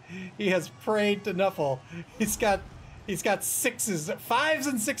unless he has prayed to Nuffle. He's got 6s, 5s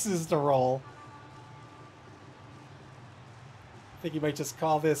and 6s to roll. I think he might just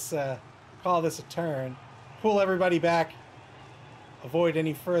call this a turn. Pull everybody back. Avoid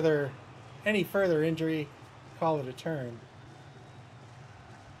any further injury. Call it a turn.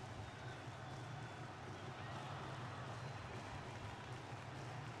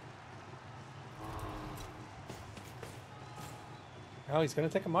 Oh, he's going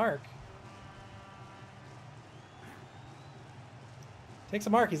to take a mark. Takes a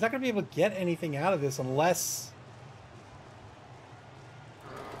mark. He's not going to be able to get anything out of this unless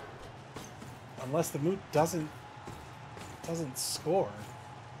the Moot doesn't score.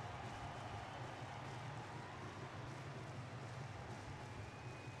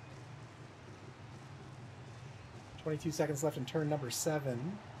 "22 seconds left in turn number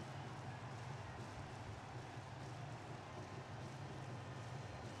 7.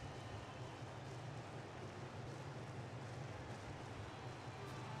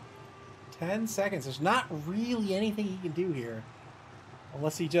 "10 seconds. There's not really anything he can do here.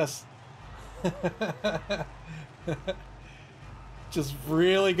 Unless he just... just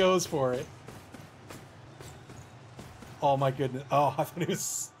really goes for it. Oh my goodness. Oh, I thought it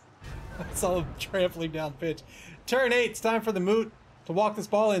was... I saw him trampling down pitch. Turn 8. It's time for the Moot to walk this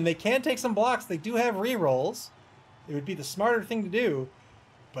ball in. They can take some blocks. They do have re-rolls. It would be the smarter thing to do.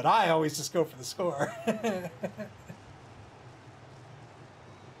 But I always just go for the score.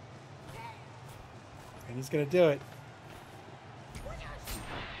 And he's going to do it.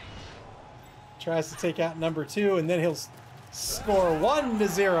 Tries to take out number 2, and then he'll score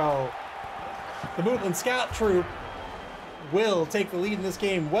 1-0. The Mootland Scout Troop will take the lead in this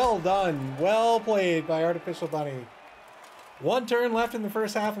game. Well done. Well played by Artificial Bunny. 1 turn left in the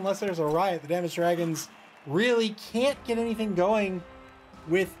first half unless there's a riot. The Damaged Dragons really can't get anything going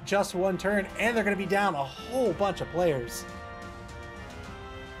with just 1 turn, and they're going to be down a whole bunch of players.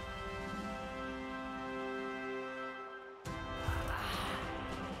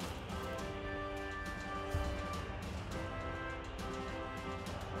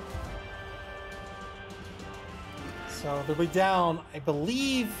 So they'll be down, I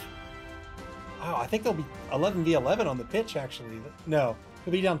believe... Oh, I think they'll be 11v11 on the pitch, actually. No,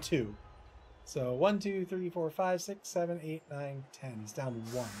 they'll be down 2. So 1, 2, 3, 4, 5, 6, 7, 8, 9, 10. He's down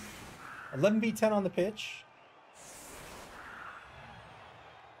 1. 11v10 on the pitch.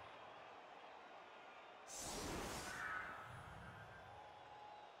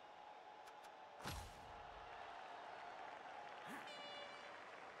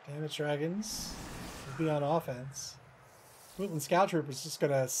 Damaged Dragons will be on offense. Mootland Scout Troop is just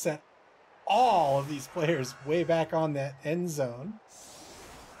going to set all of these players way back on that end zone.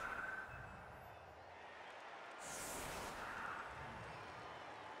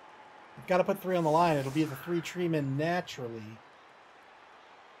 You've got to put 3 on the line. It'll be the 3 treemen naturally.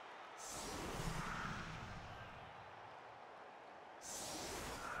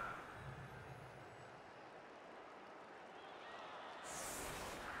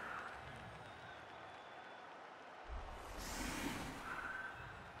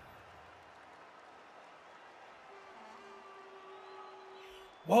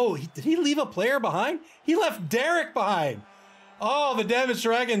 Whoa, did he leave a player behind? He left Derek behind. Oh, the Damaged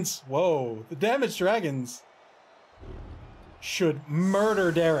Dragons. Whoa, the Damaged Dragons should murder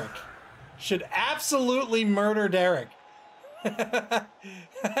Derek. Should absolutely murder Derek.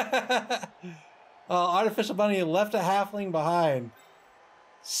 Artificial Bunny left a halfling behind.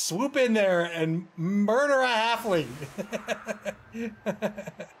 Swoop in there and murder a halfling.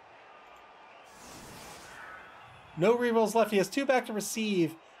 No rerolls left. He has 2 back to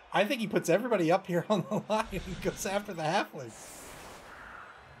receive. I think he puts everybody up here on the line and goes after the halfling.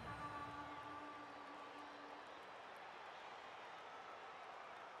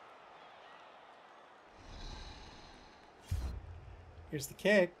 Here's the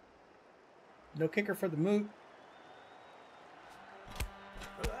kick. No kicker for the Moot.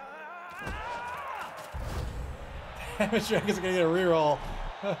 Damaged Dragons are going to get a reroll.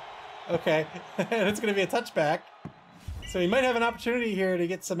 Okay, and it's going to be a touchback. So he might have an opportunity here to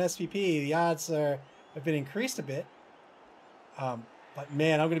get some SVP. The odds have been increased a bit. But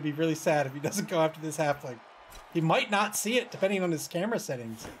man, I'm going to be really sad if he doesn't go after this halfling. He might not see it, depending on his camera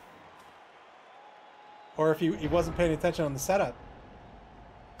settings. Or if he wasn't paying attention on the setup.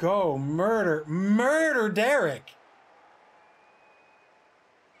 Go, murder. Murder Derek!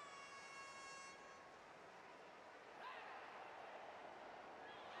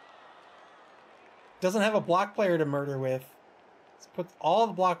 Doesn't have a block player to murder with. Let's put all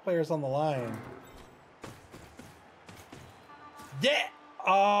the block players on the line. Yeah!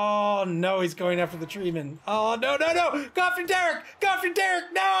 Oh, no, he's going after the treeman. Oh, no, no, no! Go after Derek! Go after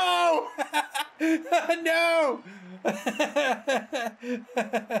Derek! No! No!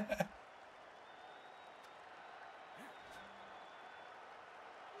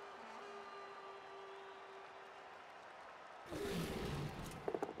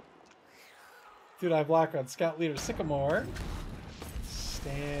 Dude, I block on Scout Leader Sycamore.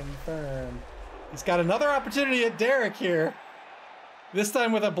 Stand firm. He's got another opportunity at Derek here. This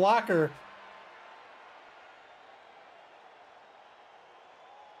time with a blocker.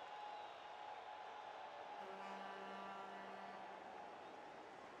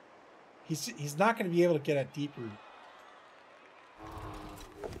 He's not going to be able to get at Deep Root.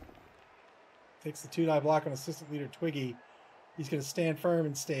 Takes the 2-die block on Assistant Leader Twiggy. He's going to stand firm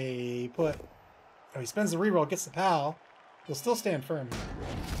and stay put. Oh, he spends the reroll, gets the PAL. He'll still stand firm.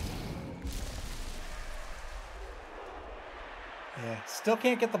 Yeah, still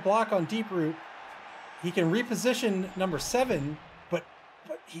can't get the block on Deep Root. He can reposition number 7, but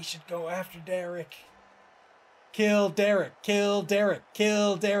he should go after Derek. Kill Derek, kill Derek,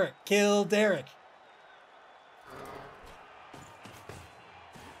 kill Derek, kill Derek.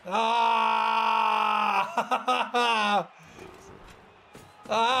 Ah!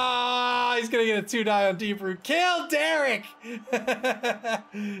 Ah! He's gonna get a 2-die on Deep Root. Kill Derek!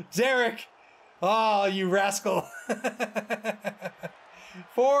 Derek! Oh, you rascal.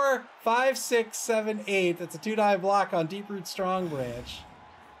 4, 5, 6, 7, 8. That's a 2-die block on Deep Root Strong Branch.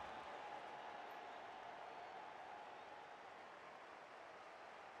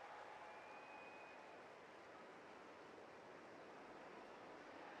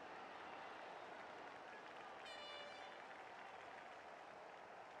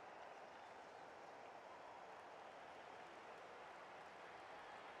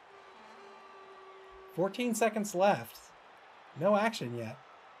 "14 seconds left. No action yet."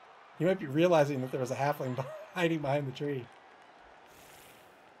 You might be realizing that there was a halfling hiding behind the tree.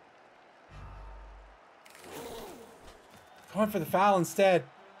 Going for the foul instead.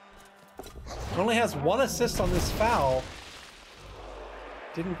 Only has 1 assist on this foul.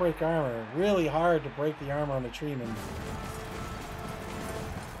 Didn't break armor. Really hard to break the armor on the treeman.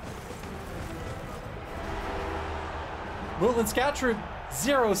 Mootland Scout Troop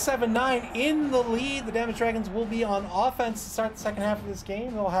 079 in the lead. The Damage Dragons will be on offense to start the second half of this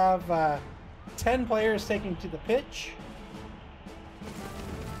game. They'll have 10 players taking to the pitch.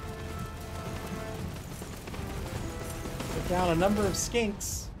 Put down a number of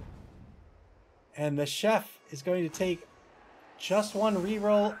skinks. And the chef is going to take just 1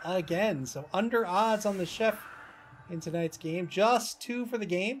 reroll again. So under odds on the chef in tonight's game. Just 2 for the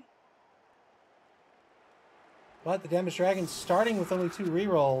game. But the Damage Dragons, starting with only 2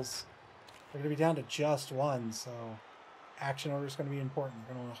 rerolls, they're going to be down to just 1. So action order is going to be important.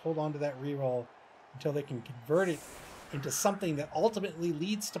 They're going to hold on to that reroll until they can convert it into something that ultimately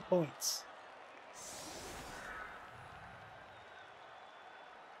leads to points.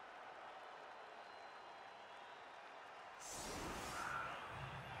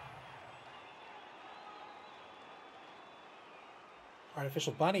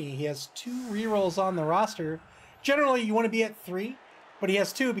 Artificial Bunny, he has 2 rerolls on the roster. Generally, you want to be at 3, but he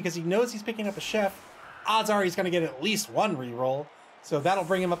has 2 because he knows he's picking up a chef. Odds are he's going to get at least 1 reroll, so that'll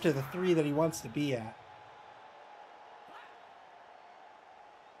bring him up to the 3 that he wants to be at.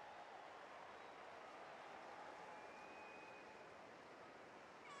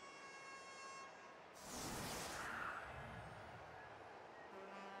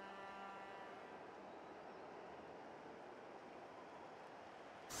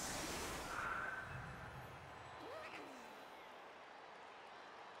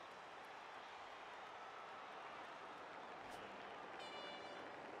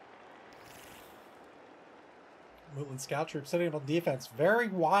 Mootland Scout Troop setting up on defense. Very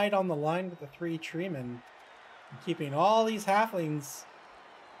wide on the line with the 3 treemen. And keeping all these halflings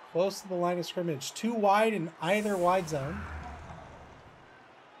close to the line of scrimmage. 2 wide in either wide zone.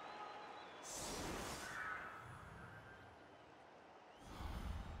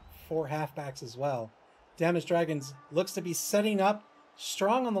 4 halfbacks as well. Damaged Dragons looks to be setting up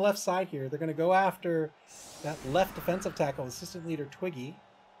strong on the left side here. They're going to go after that left defensive tackle, assistant leader Twiggy.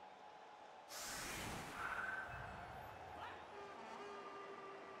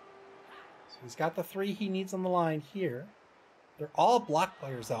 So he's got the 3 he needs on the line here. They're all block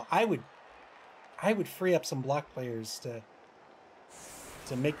players, though. I would free up some block players to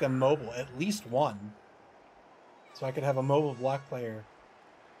make them mobile, at least one. So I could have a mobile block player,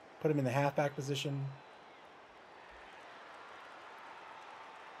 put him in the halfback position.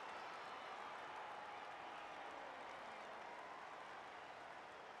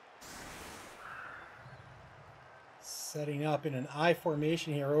 Setting up in an I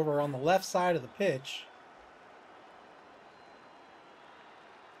formation here over on the left side of the pitch.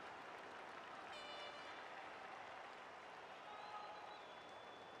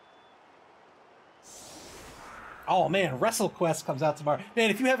 Oh man, WrestleQuest comes out tomorrow. Man,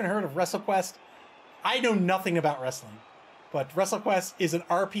 if you haven't heard of WrestleQuest, I know nothing about wrestling. But WrestleQuest is an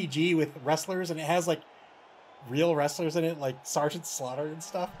RPG with wrestlers, and it has like real wrestlers in it, like Sergeant Slaughter and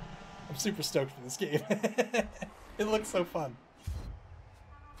stuff. I'm super stoked for this game. It looks so fun.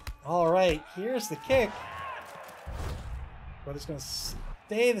 Alright, here's the kick. Brother's going to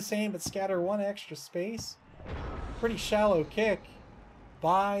stay the same, but scatter 1 extra space. Pretty shallow kick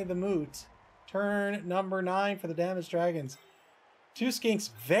by the Moot. Turn number 9 for the Damaged Dragons. 2 skinks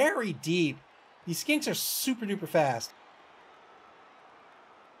very deep. These skinks are super duper fast.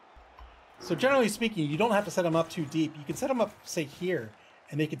 So generally speaking, you don't have to set them up too deep. You can set them up, say, here,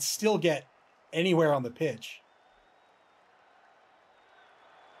 and they could still get anywhere on the pitch.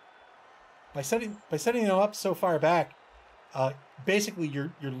 By setting them up so far back, basically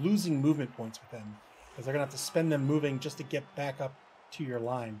you're losing movement points with them, because they're going to have to spend them moving just to get back up to your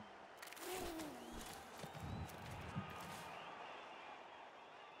line.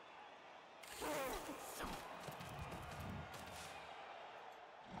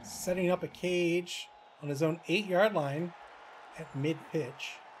 Setting up a cage on his own 8-yard line at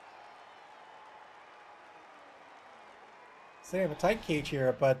mid-pitch. Setting up a tight cage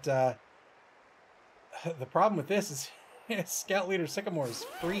here, but the problem with this is Scout Leader Sycamore is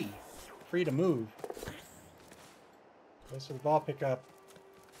free to move. Goes for the ball pickup,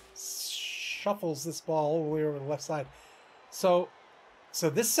 shuffles this ball all the way over the left side. So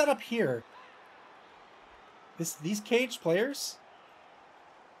this setup here, these caged players,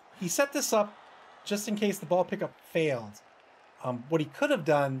 he set this up just in case the ball pickup failed. What he could have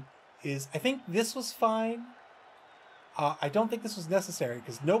done is, I think this was fine. I don't think this was necessary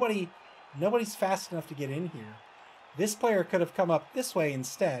because nobody's fast enough to get in here. This player could have come up this way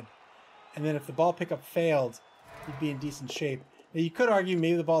instead, and then if the ball pickup failed, he'd be in decent shape. Now you could argue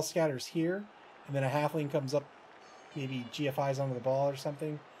maybe the ball scatters here, and then a halfling comes up, maybe GFIs onto the ball or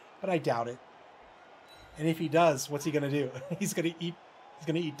something, but I doubt it. And if he does, what's he going to do? He's going to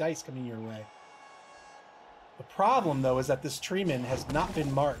eat dice coming your way. The problem, though, is that this treeman has not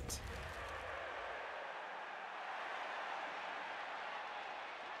been marked.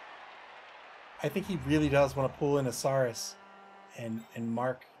 I think he really does want to pull in a Saurus and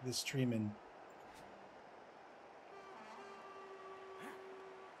mark this treeman.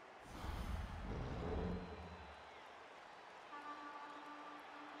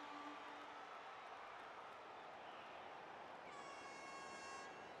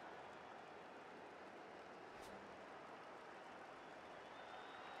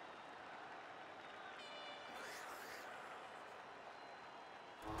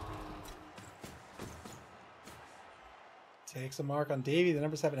 Takes a mark on Davey, the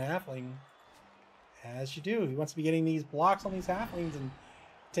number 7 halfling. As you do. He wants to be getting these blocks on these halflings and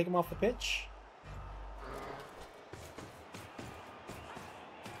take them off the pitch.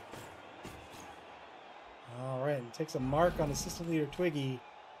 Alright, and takes a mark on assistant leader Twiggy.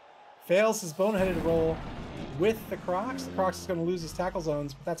 Fails his boneheaded roll with the Crocs. The Crocs is going to lose his tackle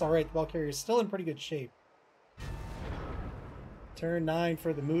zones, but that's alright. The ball carrier is still in pretty good shape. Turn 9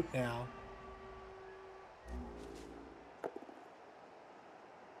 for the Moot now.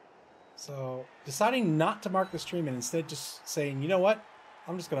 So, deciding not to mark this treeman, instead just saying, you know what?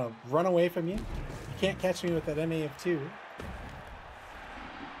 I'm just going to run away from you. You can't catch me with that MA of 2.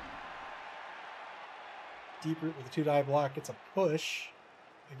 Deep Root with a 2-die block gets a push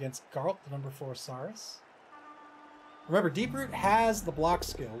against Gart, the number 4 Saurus. Remember, Deep Root has the block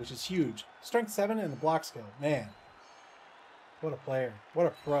skill, which is huge. Strength 7 and the block skill. Man, what a player. What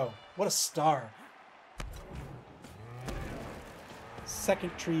a pro. What a star.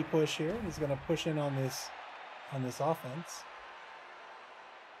 Second tree push here. He's going to push in on this offense.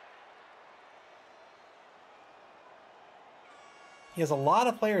 He has a lot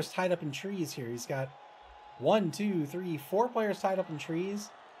of players tied up in trees here. He's got 1, 2, 3, 4 players tied up in trees.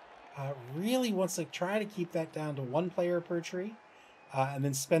 Really wants to try to keep that down to 1 player per tree, and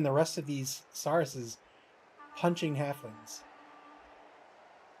then spend the rest of these Sauruses punching halflings.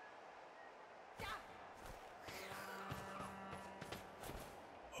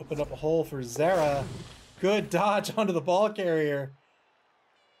 Open up a hole for Zera. Good dodge onto the ball carrier.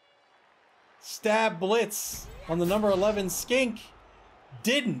 Stab blitz on the number 11 skink.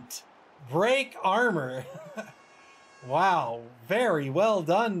 Didn't break armor. Wow, very well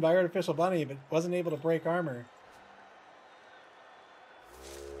done by Artificial Bunny, but wasn't able to break armor.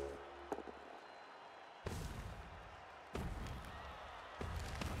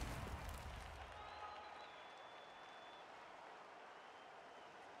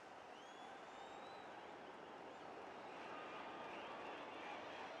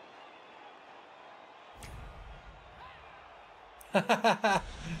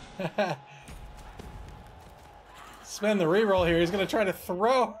 Spend the reroll here. He's going to try to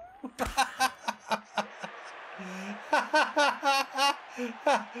throw.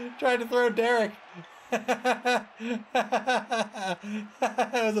 Tried to throw Derek. It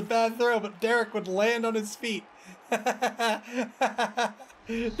was a bad throw, but Derek would land on his feet.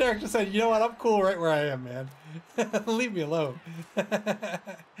 Derek just said, you know what? I'm cool right where I am, man. Leave me alone.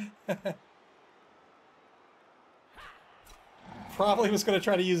 Probably was going to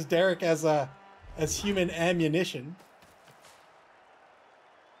try to use Derek as human ammunition.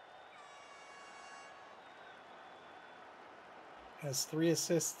 Has 3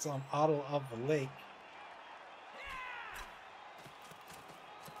 assists on Otto of the Lake.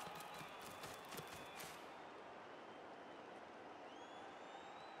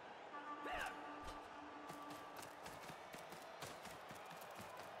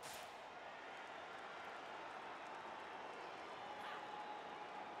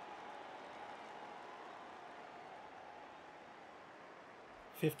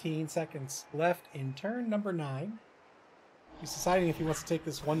 $15 seconds left in turn number 9. He's deciding if he wants to take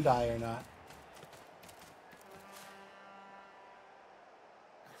this 1 die or not.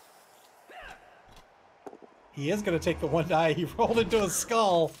 He is going to take the 1 die. He rolled into a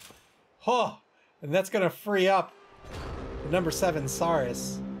skull. Huh. And that's going to free up the number 7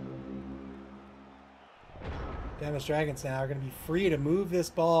 Saurus. Damaged Dragons now are going to be free to move this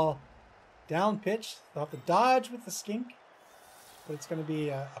ball down pitch. They'll have to dodge with the skink. But it's going to be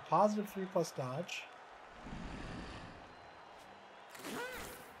a positive 3+ dodge.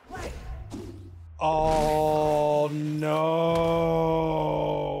 Oh no!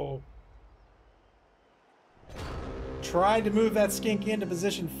 Tried to move that skink into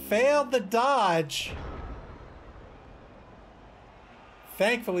position, failed the dodge.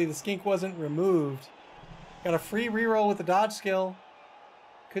 Thankfully, the skink wasn't removed. Got a free reroll with the dodge skill.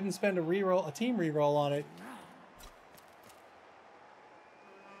 Couldn't spend a team reroll on it.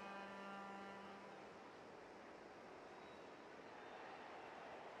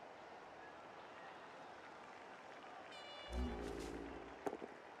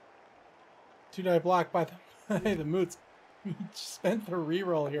 Two-die block by the Moots. He spent the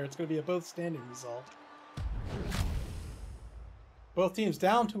reroll here. It's going to be a both standing result. Both teams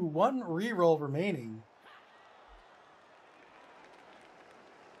down to 1 reroll remaining.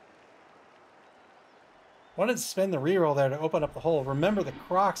 Wanted to spend the reroll there to open up the hole. Remember, the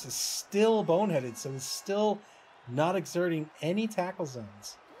Crocs is still boneheaded, so it's still not exerting any tackle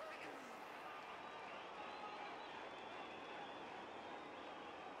zones.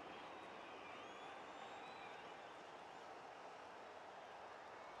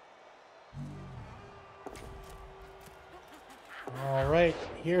 All right,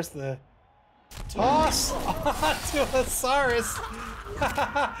 here's the toss onto a Saurus.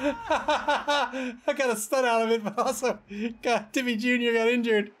 I got a stun out of it, but also Timmy Jr. got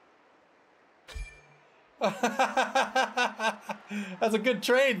injured. That's a good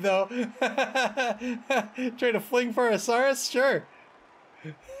trade, though. Trade a fling for a Saurus? Sure.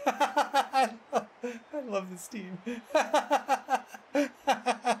 I love this team.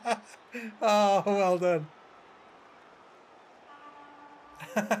 Oh, well done.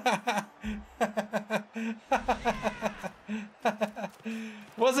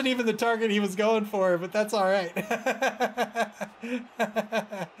 Wasn't even the target he was going for, but that's all right.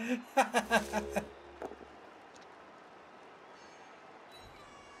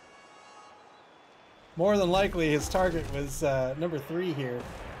 More than likely, his target was number 3 here,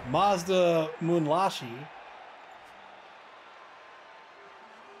 Mazda Moonlashi.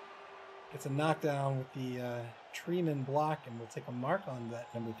 Gets a knockdown with the Treeman block, and we'll take a mark on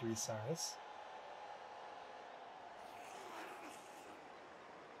that number 3 Saurus.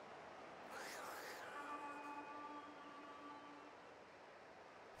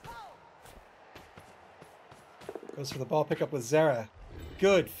 Goes for the ball pickup with Zera.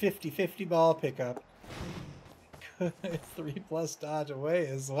 Good 50-50 ball pickup. Good 3+ dodge away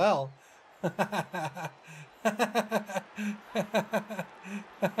as well.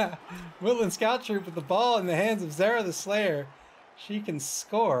 Mootland Scout Troop with the ball in the hands of Zera the Slayer. She can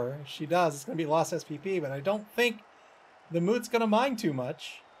score. If she does, it's going to be lost SPP, but I don't think the Moot's going to mind too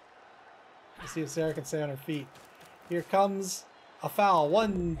much. Let's see if Zera can stay on her feet. Here comes a foul.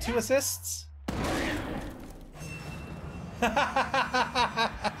 1, 2 assists.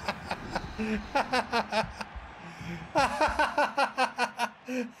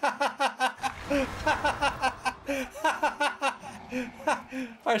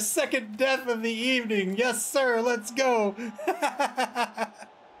 Our second death of the evening. Yes, sir. Let's go.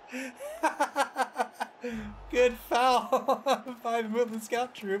 Good foul by the Mootland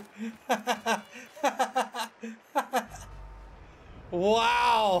Scout Troop.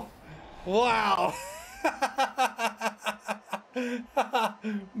 Wow. Wow.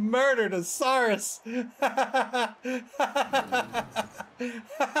 Murdered a Saurus.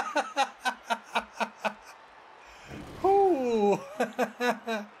 Ooh.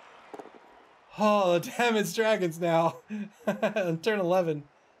 Oh, damn, it's dragons now. On turn 11.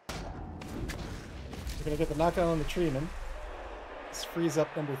 We're gonna get the knockout on the treeman. This frees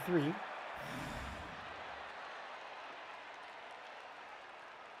up number 3.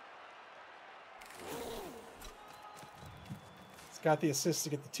 Got the assist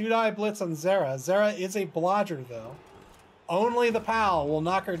to get the 2-die blitz on Zera. Zera is a blodger, though. Only the PAL will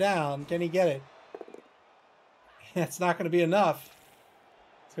knock her down. Can he get it? It's not going to be enough.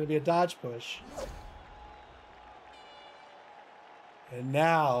 It's going to be a dodge push. And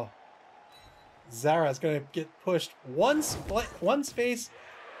now, Zera is going to get pushed one space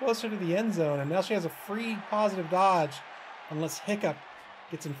closer to the end zone, and now she has a free positive dodge unless Hiccup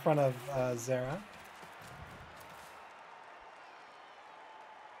gets in front of Zera.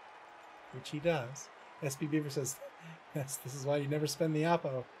 Which he does. SB Beaver says, yes, this is why you never spend the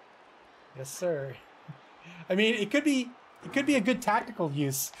Oppo. Yes, sir. I mean, it could be a good tactical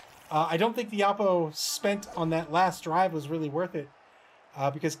use. I don't think the Oppo spent on that last drive was really worth it.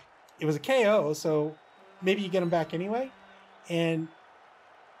 Because it was a KO, so maybe you get him back anyway. And,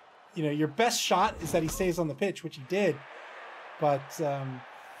 you know, your best shot is that he stays on the pitch, which he did. But, the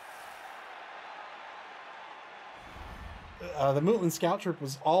Mootland Scout Troop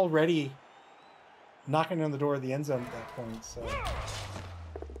was already knocking on the door of the end zone at that point, so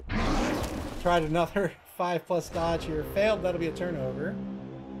tried another 5+ dodge here, failed. That'll be a turnover.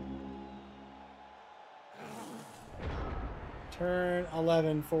 Turn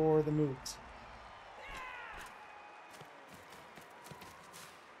 11 for the Moot.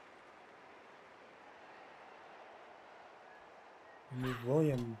 Move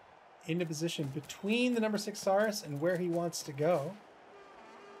William into position between the number 6 Saurus and where he wants to go.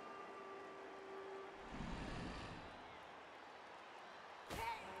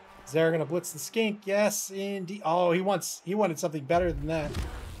 Zera gonna blitz the skink. Yes, indeed. Oh, he wanted something better than that.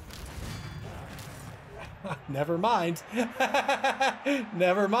 Never mind.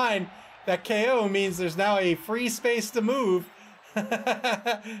 Never mind. That KO means there's now a free space to move. He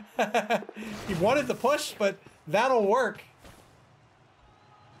wanted the push, but that'll work.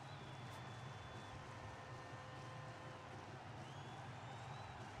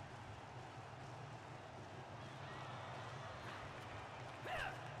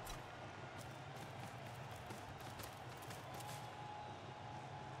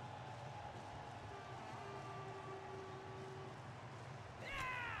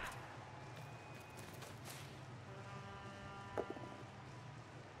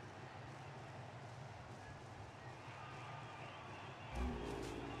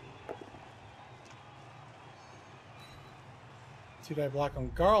 Two-die block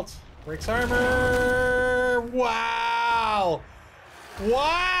on Galt. Breaks armor. Wow!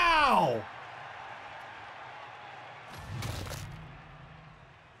 Wow!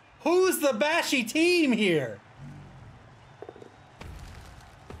 Who's the bashy team here?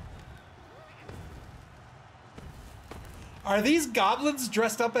 Are these goblins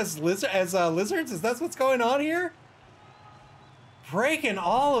dressed up as lizards? Is that what's going on here? Breaking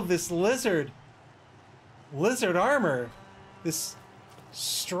all of this lizard armor. This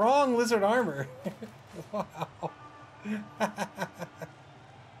strong lizard armor. Wow.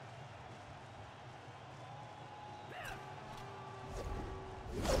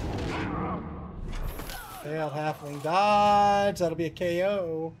 Fail halfling dodge. That'll be a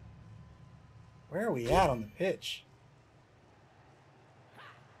KO. Where are we at on the pitch?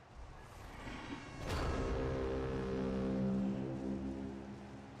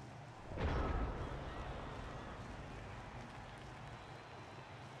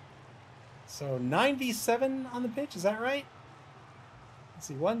 So 9v7 on the pitch, is that right? Let's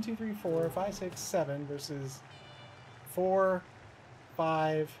see, 1, 2, 3, 4, 5, 6, 7 versus 4,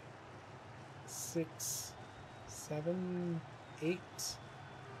 5, 6, 7, 8.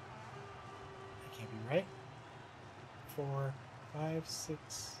 That can't be right. 4, 5,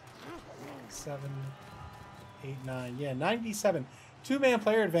 6, 7, 8, 9. Yeah, 9v7. Two-man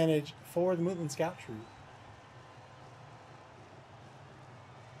player advantage for the Mootland Scout Troop.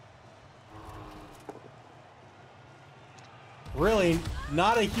 Really,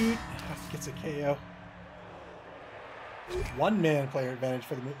 not a huge... Gets a KO. One-man player advantage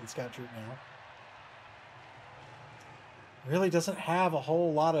for the Mootland Scout Troop now. Really doesn't have a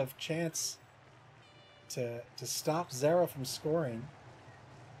whole lot of chance to stop Zara from scoring.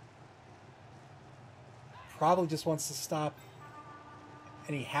 Probably just wants to stop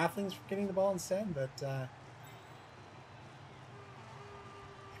any halflings from getting the ball instead, but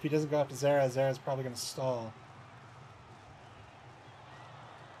if he doesn't go after Zara, Zara's probably going to stall.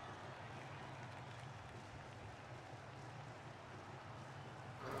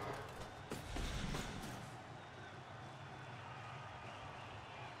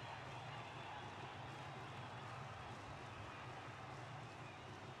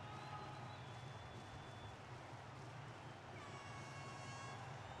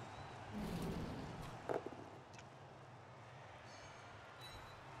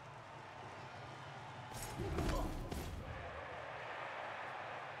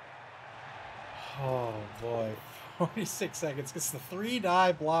 Oh boy, 46 seconds. Gets the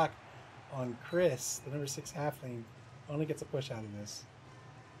 3-die block on Chris, the number 6 halfling. Only gets a push out of this.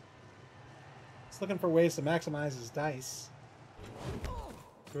 He's looking for ways to maximize his dice.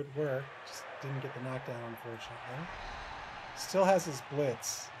 Good work. Just didn't get the knockdown, unfortunately. Still has his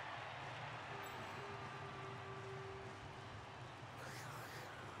blitz.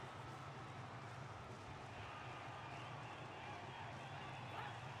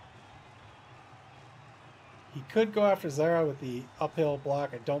 He could go after Zara with the uphill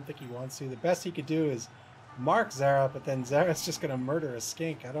block. I don't think he wants to. The best he could do is mark Zara, but then Zara's just going to murder a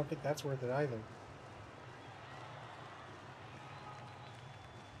skink. I don't think that's worth it either.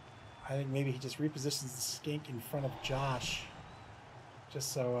 I think maybe he just repositions the skink in front of Josh.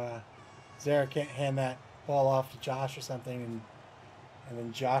 Just so Zara can't hand that ball off to Josh or something, and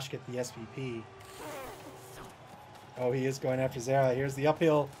then Josh get the SVP. Oh, he is going after Zara. Here's the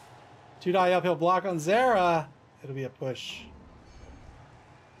uphill. 2-die uphill block on Zara. It'll be a push.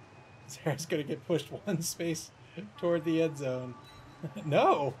 Zara's going to get pushed one space toward the end zone.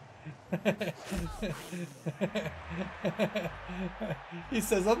 No! He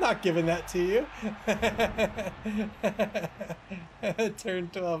says, I'm not giving that to you. Turn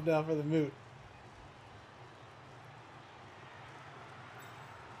 12 now for the Moot.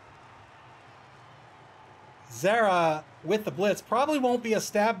 Zara with the blitz probably won't be a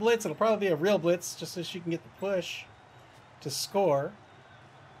stab blitz. It'll probably be a real blitz just so she can get the push to score.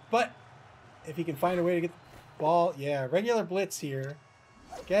 But if he can find a way to get the ball, yeah, regular blitz here.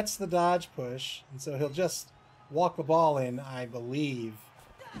 Gets the dodge push, and so he'll just walk the ball in, I believe.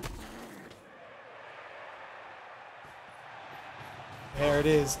 There it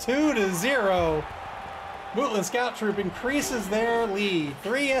is, 2-0. Mootland Scout Troop increases their lead.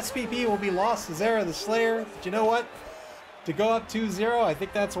 3 SPP will be lost to Zara the Slayer. But you know what? To go up 2-0, I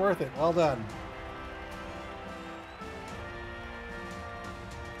think that's worth it. Well done.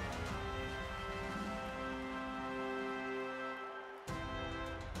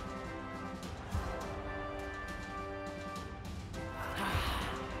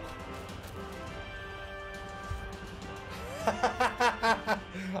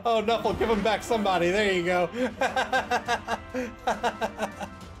 Oh, Nuffle, give him back somebody. There you go.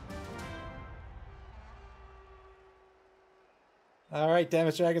 All right,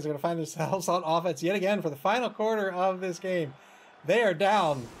 Damage Dragons are going to find themselves on offense yet again for the final quarter of this game. They are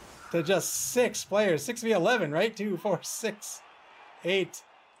down to just 6 players. 6v11, right? 2, 4, 6, 8,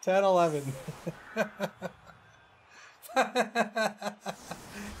 10, 11.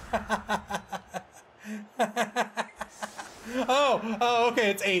 Oh, okay,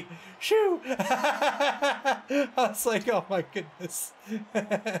 it's 8. Shoo! I was like, oh my goodness.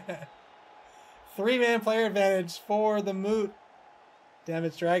 3-man player advantage for the Moot.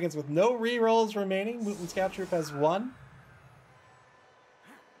 Damage Dragons with no rerolls remaining. Mootland Scout Troop has 1.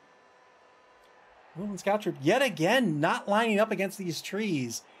 Mootland Scout Troop yet again not lining up against these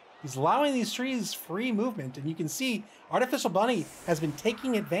trees. He's allowing these trees free movement, and you can see Artificial Bunny has been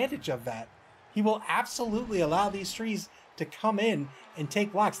taking advantage of that. He will absolutely allow these trees to come in and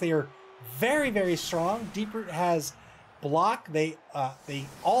take blocks. They are very, very strong. Deeproot has block. They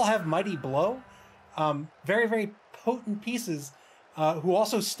all have Mighty Blow. Very, very potent pieces who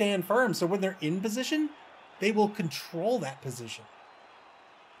also stand firm. So when they're in position, they will control that position.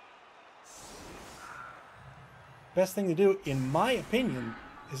 Best thing to do, in my opinion,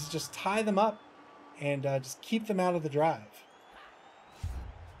 is just tie them up and just keep them out of the drive.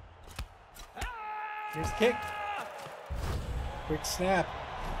 Here's the kick. Quick snap.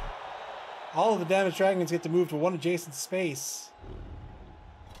 All of the damaged dragons get to move to one adjacent space.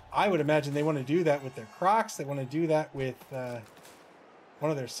 I would imagine they want to do that with their Crocs. They want to do that with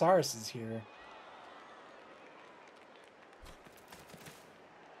one of their Sauruses here.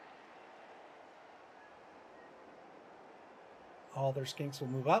 All their skinks will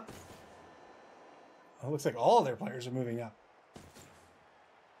move up. Oh, it looks like all their players are moving up.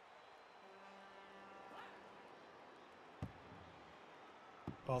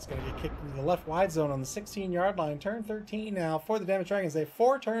 Ball's going to get kicked into the left wide zone on the 16-yard line. Turn 13 now for the Damaged Dragons. They have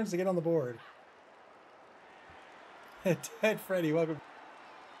 4 turns to get on the board. Dead Freddy, welcome.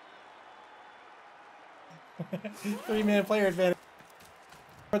 3-man player advantage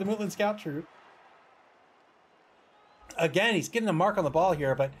for the Mootland Scout Troop. Again, he's getting a mark on the ball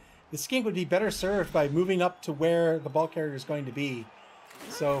here, but the skink would be better served by moving up to where the ball carrier is going to be.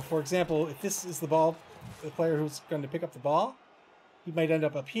 So, for example, if this is the player who's going to pick up the ball, he might end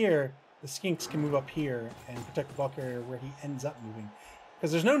up here. The skinks can move up here and protect the ball carrier where he ends up moving.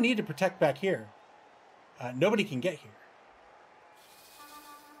 Because there's no need to protect back here. Nobody can get here.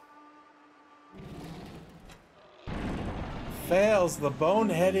 Fails the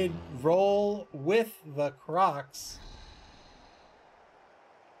boneheaded roll with the Crocs.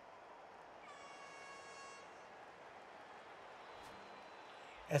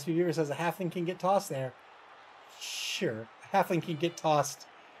 SB Beaver says a halfling can get tossed there. Sure, a halfling can get tossed.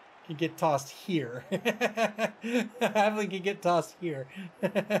 Can get tossed here. A halfling can get tossed here.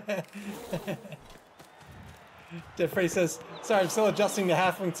 Dead Freddy says, "Sorry, I'm still adjusting to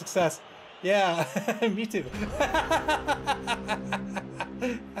halfling success." Yeah, me too.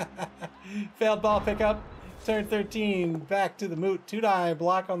 Failed ball pickup. Turn 13. Back to the Moot. 2-die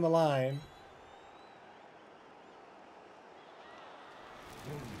block on the line.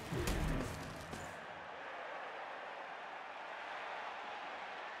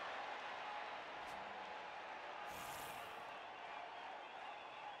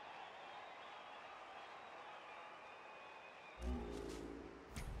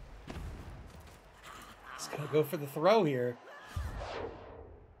 Gonna go for the throw here.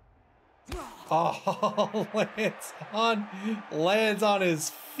 Oh, lands on his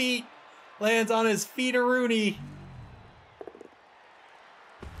feet. Lands on his feet, Rooney.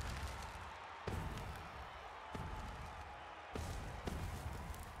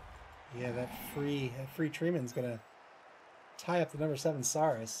 Yeah, that free Treeman's gonna tie up the number 7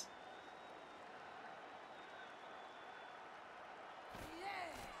 Saurus.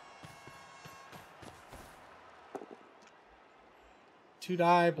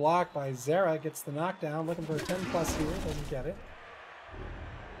 Two-die block by Zera, gets the knockdown, looking for a 10+ here, doesn't get it.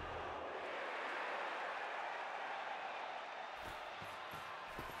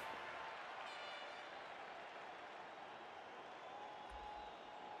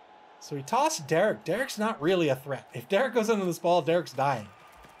 So he tossed Derek. Derek's not really a threat. If Derek goes into this ball, Derek's dying.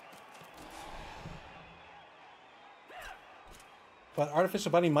 But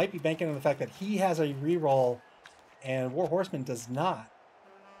Artificial Bunny might be banking on the fact that he has a reroll and War Horseman does not.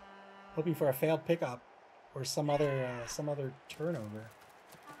 Hoping for a failed pickup or some other turnover.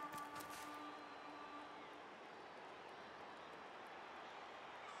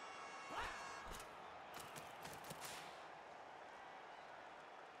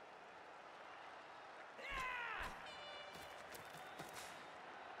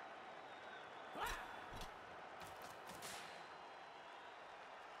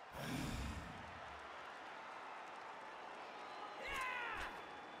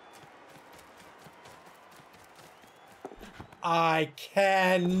 I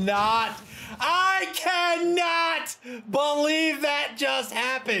cannot believe that just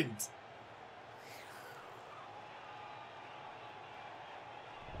happened.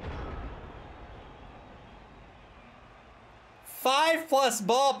 Five+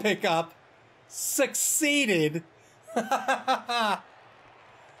 ball pickup succeeded. Well,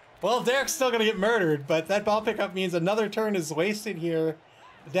 Derek's still gonna get murdered, but that ball pickup means another turn is wasted here.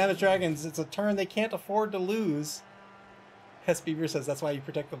 The Damaged Dragons, it's a turn they can't afford to lose. S. Beaver says that's why you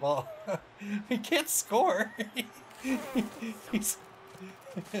protect the ball. He can't score.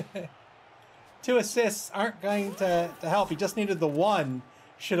 2 assists aren't going to help. He just needed the 1.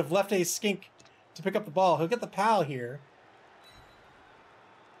 Should have left a skink to pick up the ball. He'll get the PAL here.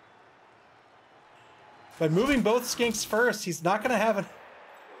 By moving both skinks first, he's not going to have an...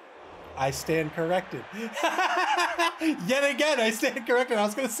 I stand corrected. Yet again, I stand corrected. I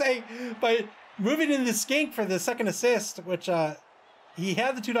was going to say, by moving in the skink for the second assist, which he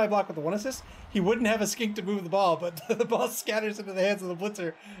had the 2-die block with the 1 assist, he wouldn't have a skink to move the ball, but the ball scatters into the hands of the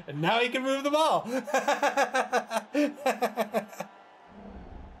blitzer, and now he can move the ball.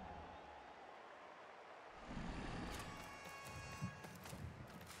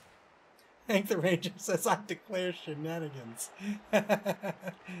 Hank the Ranger says, I declare shenanigans.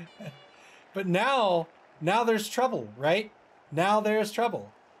 But now there's trouble, right? Now there's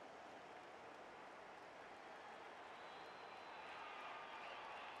trouble.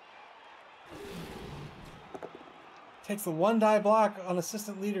 Takes the 1-die block on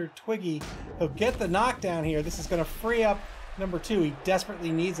assistant leader Twiggy. He'll get the knockdown here. This is going to free up number 2. He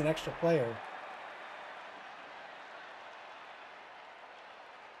desperately needs an extra player.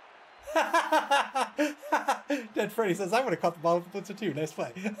 Dead Freddy says, I would have caught the ball with the blitzer too. Nice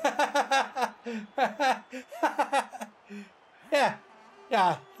play.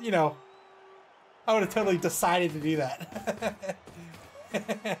 Yeah, you know, I would have totally decided to do that.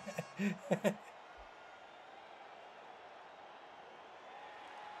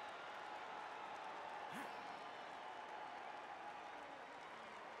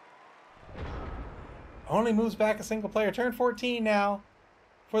 Only moves back a single player. Turn 14 now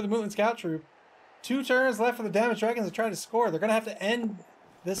for the Mootland Scout Troop. 2 turns left for the Damaged Dragons to try to score. They're going to have to end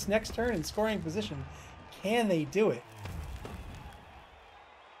this next turn in scoring position. Can they do it?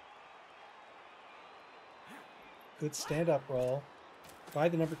 Good stand-up roll by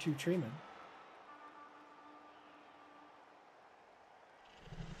the number 2 Treeman.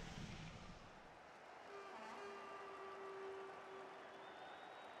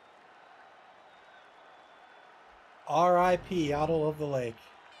 R.I.P. Owl of the Lake.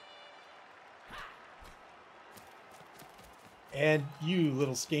 And you,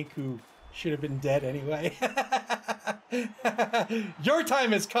 little skink who should have been dead anyway. Your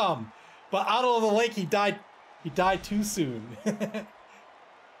time has come. But Owl of the Lake, he died too soon.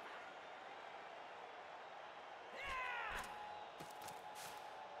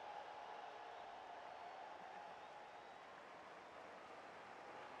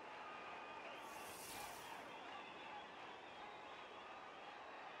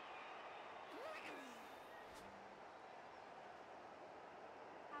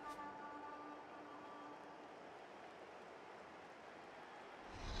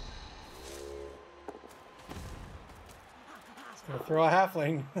 Gonna throw a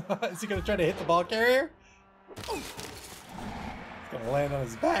halfling. Is he gonna try to hit the ball carrier? He's gonna land on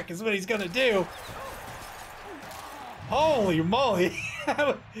his back is what he's gonna do. Holy moly.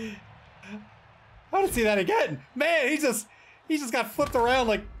 I want to see that again. Man, he just got flipped around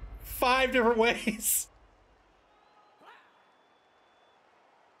like 5 different ways.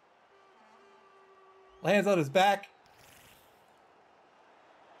 Lands on his back.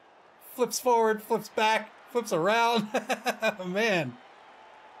 Flips forward, flips back. Flips around. Oh, man.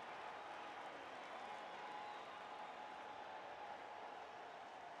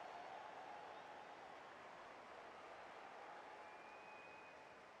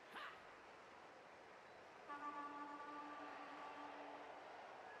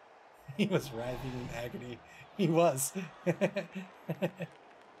 He was writhing in agony. He was.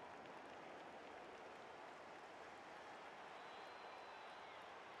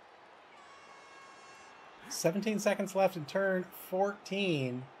 17 seconds left in turn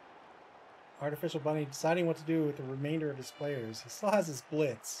 14. Artificial Bunny deciding what to do with the remainder of his players. He still has his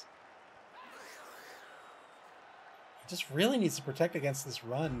blitz. He just really needs to protect against this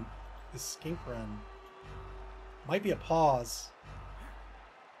run. This skink run. Might be a pause.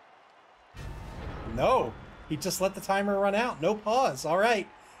 No! He just let the timer run out. No pause. Alright.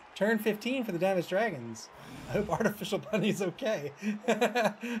 Turn 15 for the Damaged Dragons. I hope Artificial Bunny's okay.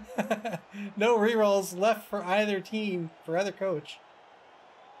 No rerolls left for either team, for either coach.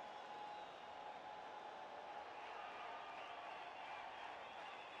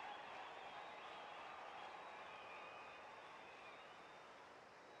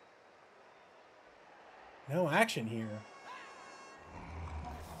 No action here.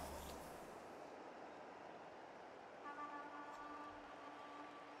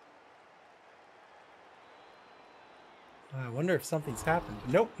 I wonder if something's happened.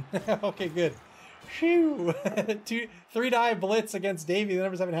 Nope. Okay, good. Phew. 3-die blitz against Davey, the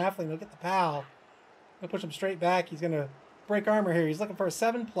number 7 halfling. He'll get the pal. He'll push him straight back. He's going to break armor here. He's looking for a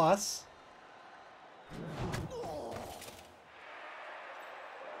 7+.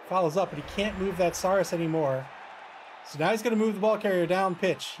 Follows up, but he can't move that Saurus anymore. So now he's going to move the ball carrier down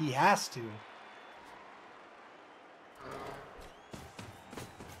pitch. He has to.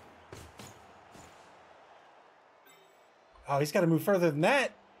 Oh, he's got to move further than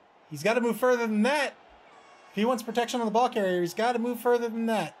that. He's got to move further than that. If he wants protection on the ball carrier, he's got to move further than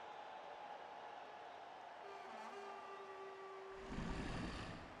that.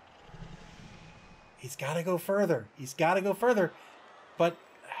 He's got to go further. He's got to go further. But,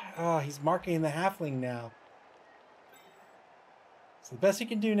 oh, he's marking the halfling now. So the best he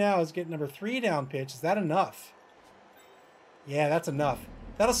can do now is get number 3 down pitch. Is that enough? Yeah, that's enough.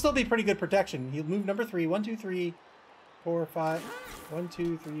 That'll still be pretty good protection. He'll move number 3. 1, 2, 3, 4, 5. 1,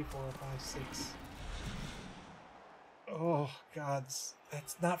 2, 3, 4, 5, 6. Oh, gods.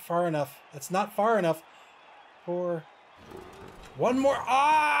 That's not far enough. That's not far enough. 4. One more.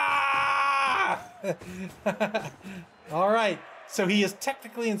 Ah! All right. So he is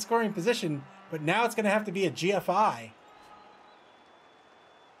technically in scoring position, but now it's going to have to be a GFI.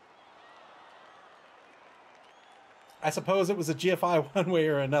 I suppose it was a GFI one way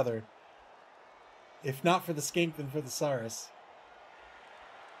or another. If not for the skink, then for the Saurus.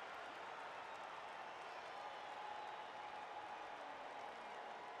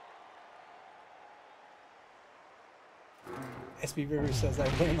 SB River says, I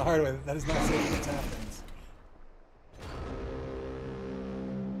learned the hard way. That is not saying what's happens.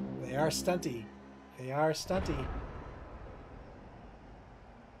 They are stunty. They are stunty.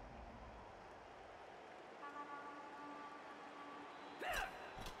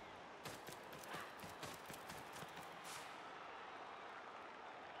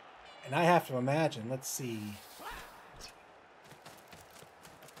 And I have to imagine, let's see.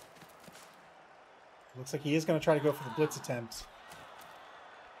 Looks like he is going to try to go for the blitz attempt.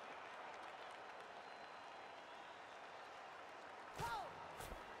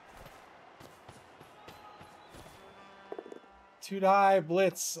 Two-die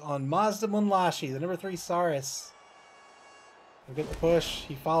blitz on Mazda Munlashi, the number 3 Saurus. He'll get the push.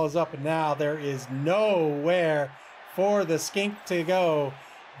 He follows up, and now there is nowhere for the skink to go.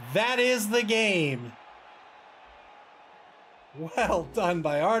 That is the game. Well done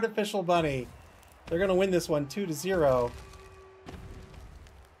by Artificial Bunny. They're going to win this one 2-0.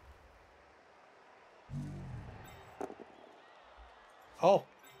 Oh,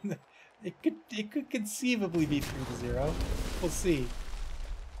 it could conceivably be 3-0. We'll see.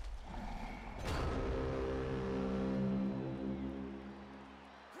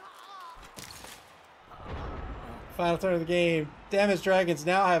 Final turn of the game. Damaged Dragons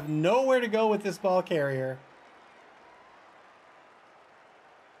now have nowhere to go with this ball carrier.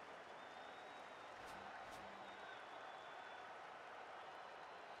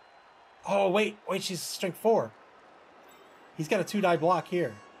 Oh, wait, she's strength 4. He's got a 2-die block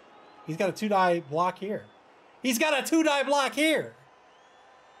here. He's got a 2-die block here. He's got a 2-die block here.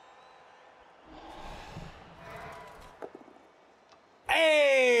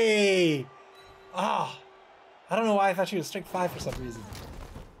 Hey! Ah. Oh, I don't know why I thought she was strength 5 for some reason.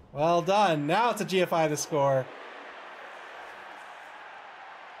 Well done. Now it's a GFI to score.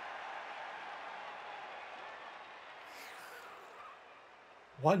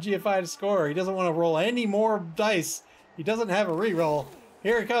 One GFI to score. He doesn't want to roll any more dice. He doesn't have a reroll.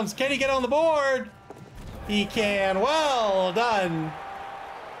 Here it comes. Can he get on the board? He can. Well done.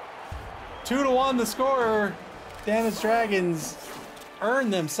 2-1 the score. Damaged Dragons earn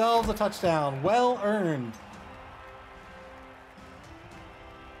themselves a touchdown. Well earned.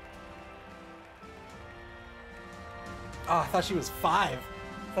 Oh, I thought she was 5.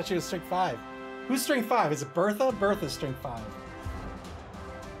 I thought she was strength 5. Who's strength 5? Is it Bertha? Bertha's strength 5.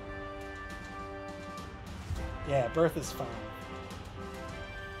 Yeah, Bertha's 5.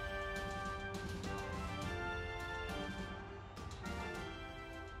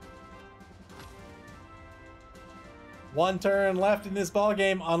 One turn left in this ball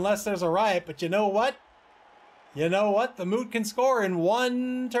game, unless there's a riot. But you know what? You know what? The Moot can score in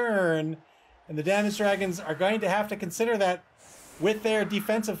one turn. And the Damaged Dragons are going to have to consider that with their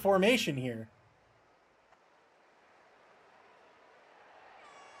defensive formation here.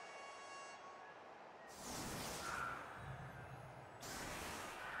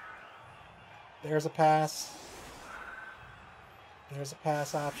 There's a pass. There's a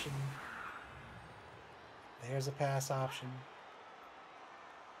pass option. There's a pass option.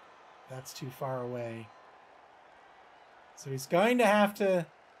 That's too far away. So he's going to have to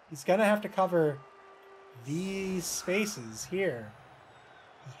cover these spaces here.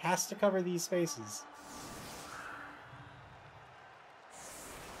 He has to cover these spaces.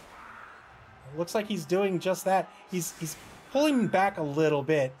 It looks like he's doing just that. He's pulling back a little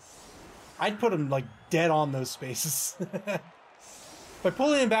bit. I'd put him like dead on those spaces. By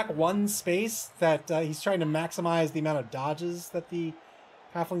pulling him back one space, that he's trying to maximize the amount of dodges that the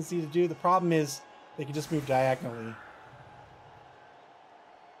halflings need to do. The problem is they can just move diagonally.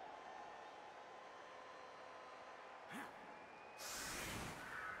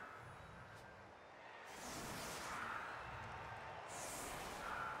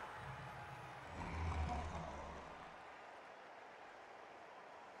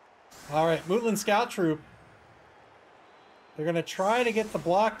 All right, Mootland Scout Troop. They're gonna try to get the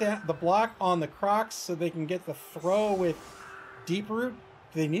block on the Crocs so they can get the throw with Deep Root.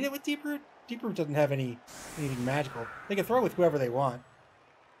 Do they need it with Deep Root? Deep Root doesn't have anything magical. They can throw with whoever they want.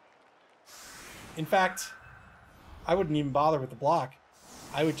 In fact, I wouldn't even bother with the block.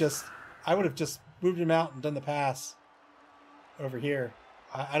 I would have just moved him out and done the pass over here.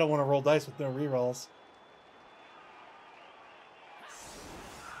 I don't want to roll dice with no rerolls.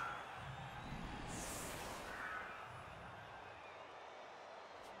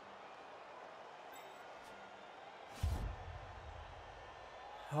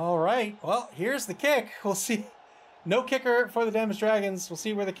 All right, well, here's the kick. We'll see. No kicker for the Damaged Dragons. We'll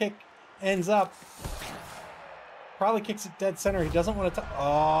see where the kick ends up. Probably kicks it dead center. He doesn't want to...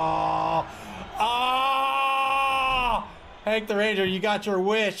 Oh! Oh! Hank the Ranger, you got your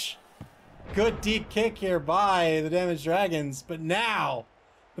wish. Good deep kick here by the Damaged Dragons. But now,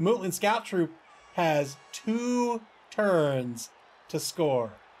 the Mootland Scout Troop has 2 turns to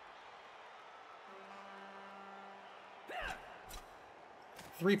score.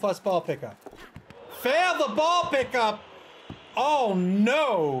 3+ ball pickup. Fail the ball pickup! Oh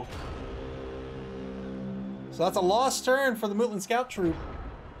no! So that's a lost turn for the Mootland Scout Troop.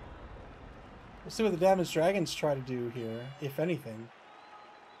 We'll see what the Damaged Dragons try to do here, if anything.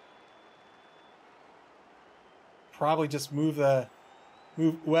 Probably just move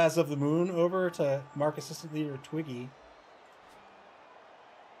Uaz of the Moon over to mark Assistant Leader Twiggy.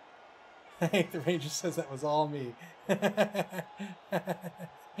 The Ranger says that was all me.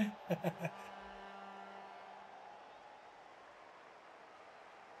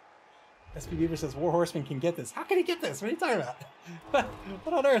 SP Beaver says War Horseman can get this. How can he get this? What are you talking about?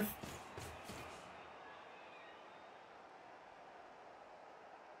 What on earth?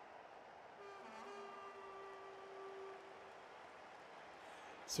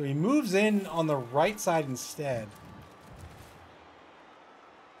 So he moves in on the right side instead.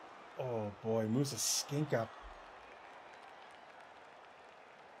 Oh boy, moves a skink up.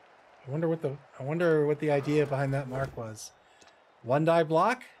 I wonder what the idea behind that mark was. 1 die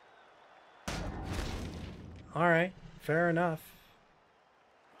block? All right, fair enough.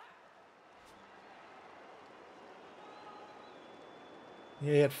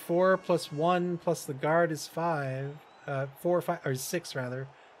 Yeah, he had 4 + 1 plus the guard is 5. 4, 5, or 6 rather.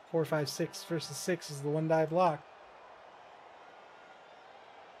 4, 5, 6 versus 6 is the 1 die block.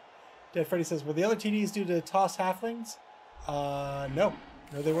 Dead Freddy says, were the other TDs due to toss halflings? No.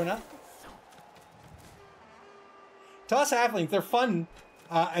 No, they were not. Toss halflings, they're fun,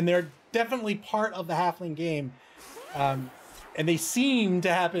 and they're definitely part of the halfling game. And they seem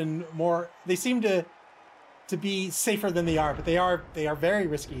to happen more, they seem to be safer than they are, but they are very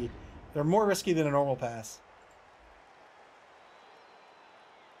risky. They're more risky than a normal pass.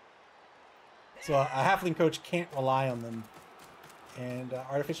 So a halfling coach can't rely on them. And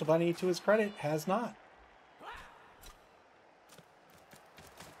Artificial Bunny, to his credit, has not.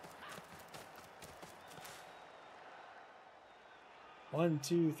 One,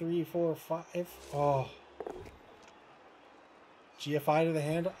 2, 3, 4, 5. Oh. GFI to the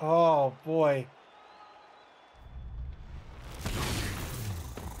hand. Oh, boy.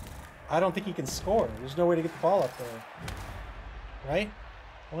 I don't think he can score. There's no way to get the ball up there. Right?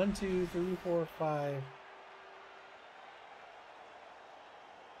 1, 2, 3, 4, 5.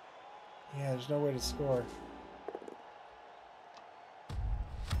 Yeah, there's no way to score.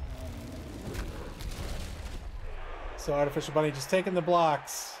 So Artificial Bunny just taking the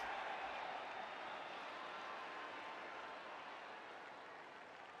blocks.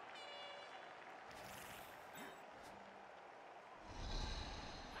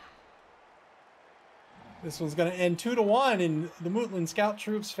 This one's going to end 2-1 in the Mootland Scout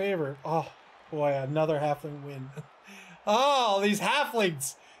Troop's favor. Oh, boy, another halfling win. Oh, these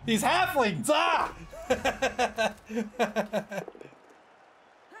halflings! These halflings! Ah!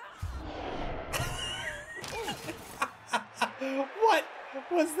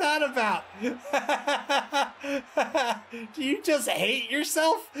 What was that about? Do you just hate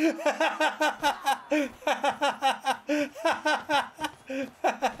yourself?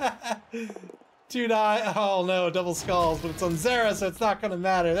 2 die. Oh no, double skulls, but it's on Zera, so it's not going to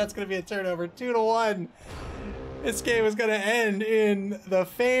matter. That's going to be a turnover. 2-1. This game is going to end in the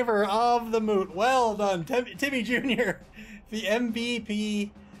favor of the Moot. Well done, Timmy Jr., the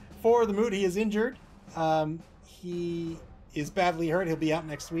MVP for the Moot. He is injured. He is badly hurt. He'll be out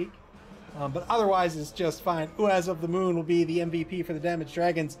next week. But otherwise, it's just fine. Uaz of the Moon will be the MVP for the Damaged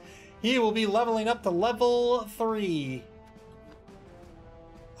Dragons. He will be leveling up to level 3.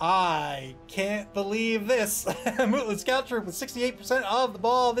 I can't believe this. Mootland Scout Troop with 68% of the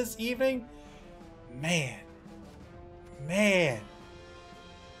ball this evening. Man.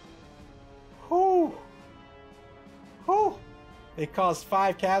 Whew. They caused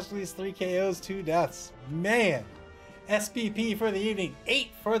 5 casualties, 3 KOs, 2 deaths. Man. SPP for the evening, 8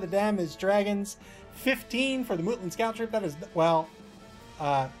 for the Damaged Dragons, 15 for the Mootland Scout Troop. That is, well,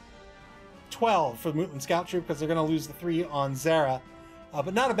 12 for the Mootland Scout Troop because they're going to lose the 3 on Zara.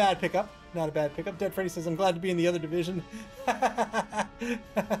 But not a bad pickup. Not a bad pickup. Dead Freddy says, I'm glad to be in the other division.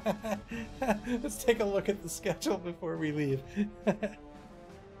 Let's take a look at the schedule before we leave.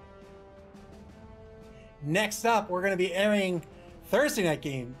 Next up, we're going to be airing Thursday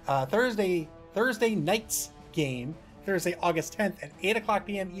night's game, Thursday August 10th at 8 o'clock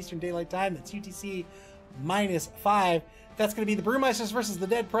p.m. Eastern Daylight Time. That's UTC -5. That's going to be the Brewmeisters versus the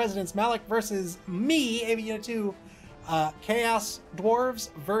Dead Presidents, Malik versus me, AV Unit 2, Chaos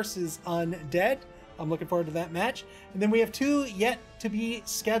Dwarves versus Undead. I'm looking forward to that match. And then we have 2 yet to be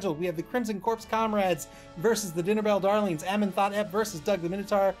scheduled. We have the Crimson Corpse Comrades versus the Dinnerbell Darlings, Amenthot Ep versus Doug the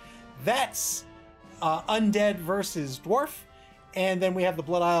Minotaur. That's Undead versus Dwarf. And then we have the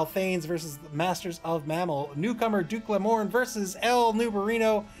Blood Isle Thanes versus the Masters of MAML. Newcomer Duke Lemorne versus El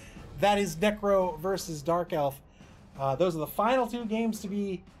Nubarino. That is Necro versus Dark Elf. Those are the final 2 games to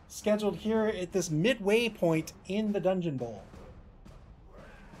be scheduled here at this midway point in the Dungeon Bowl.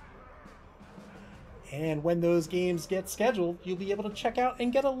 And when those games get scheduled, you'll be able to check out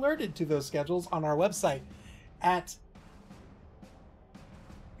and get alerted to those schedules on our website at...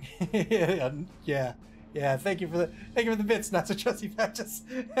 Yeah, thank you for the bits, not so trusty patches.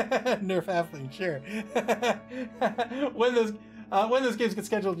 Nerf Halfling, sure. When those games get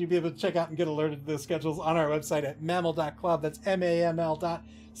scheduled, you'll be able to check out and get alerted to those schedules on our website at maml.club. That's MAML.club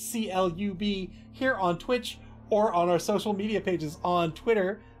here on Twitch or on our social media pages on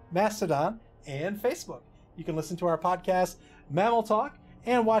Twitter, Mastodon, and Facebook. You can listen to our podcast, Mammal Talk,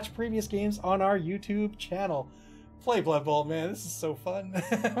 and watch previous games on our YouTube channel. Play Blood Bowl, man. This is so fun.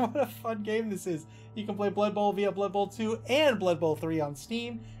 What a fun game this is. You can play Blood Bowl via Blood Bowl 2 and Blood Bowl 3 on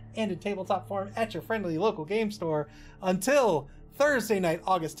Steam and in tabletop form at your friendly local game store until Thursday night,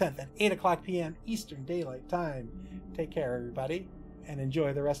 August 10th at 8 o'clock p.m. Eastern Daylight Time. Take care, everybody, and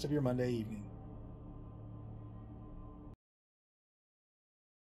enjoy the rest of your Monday evening.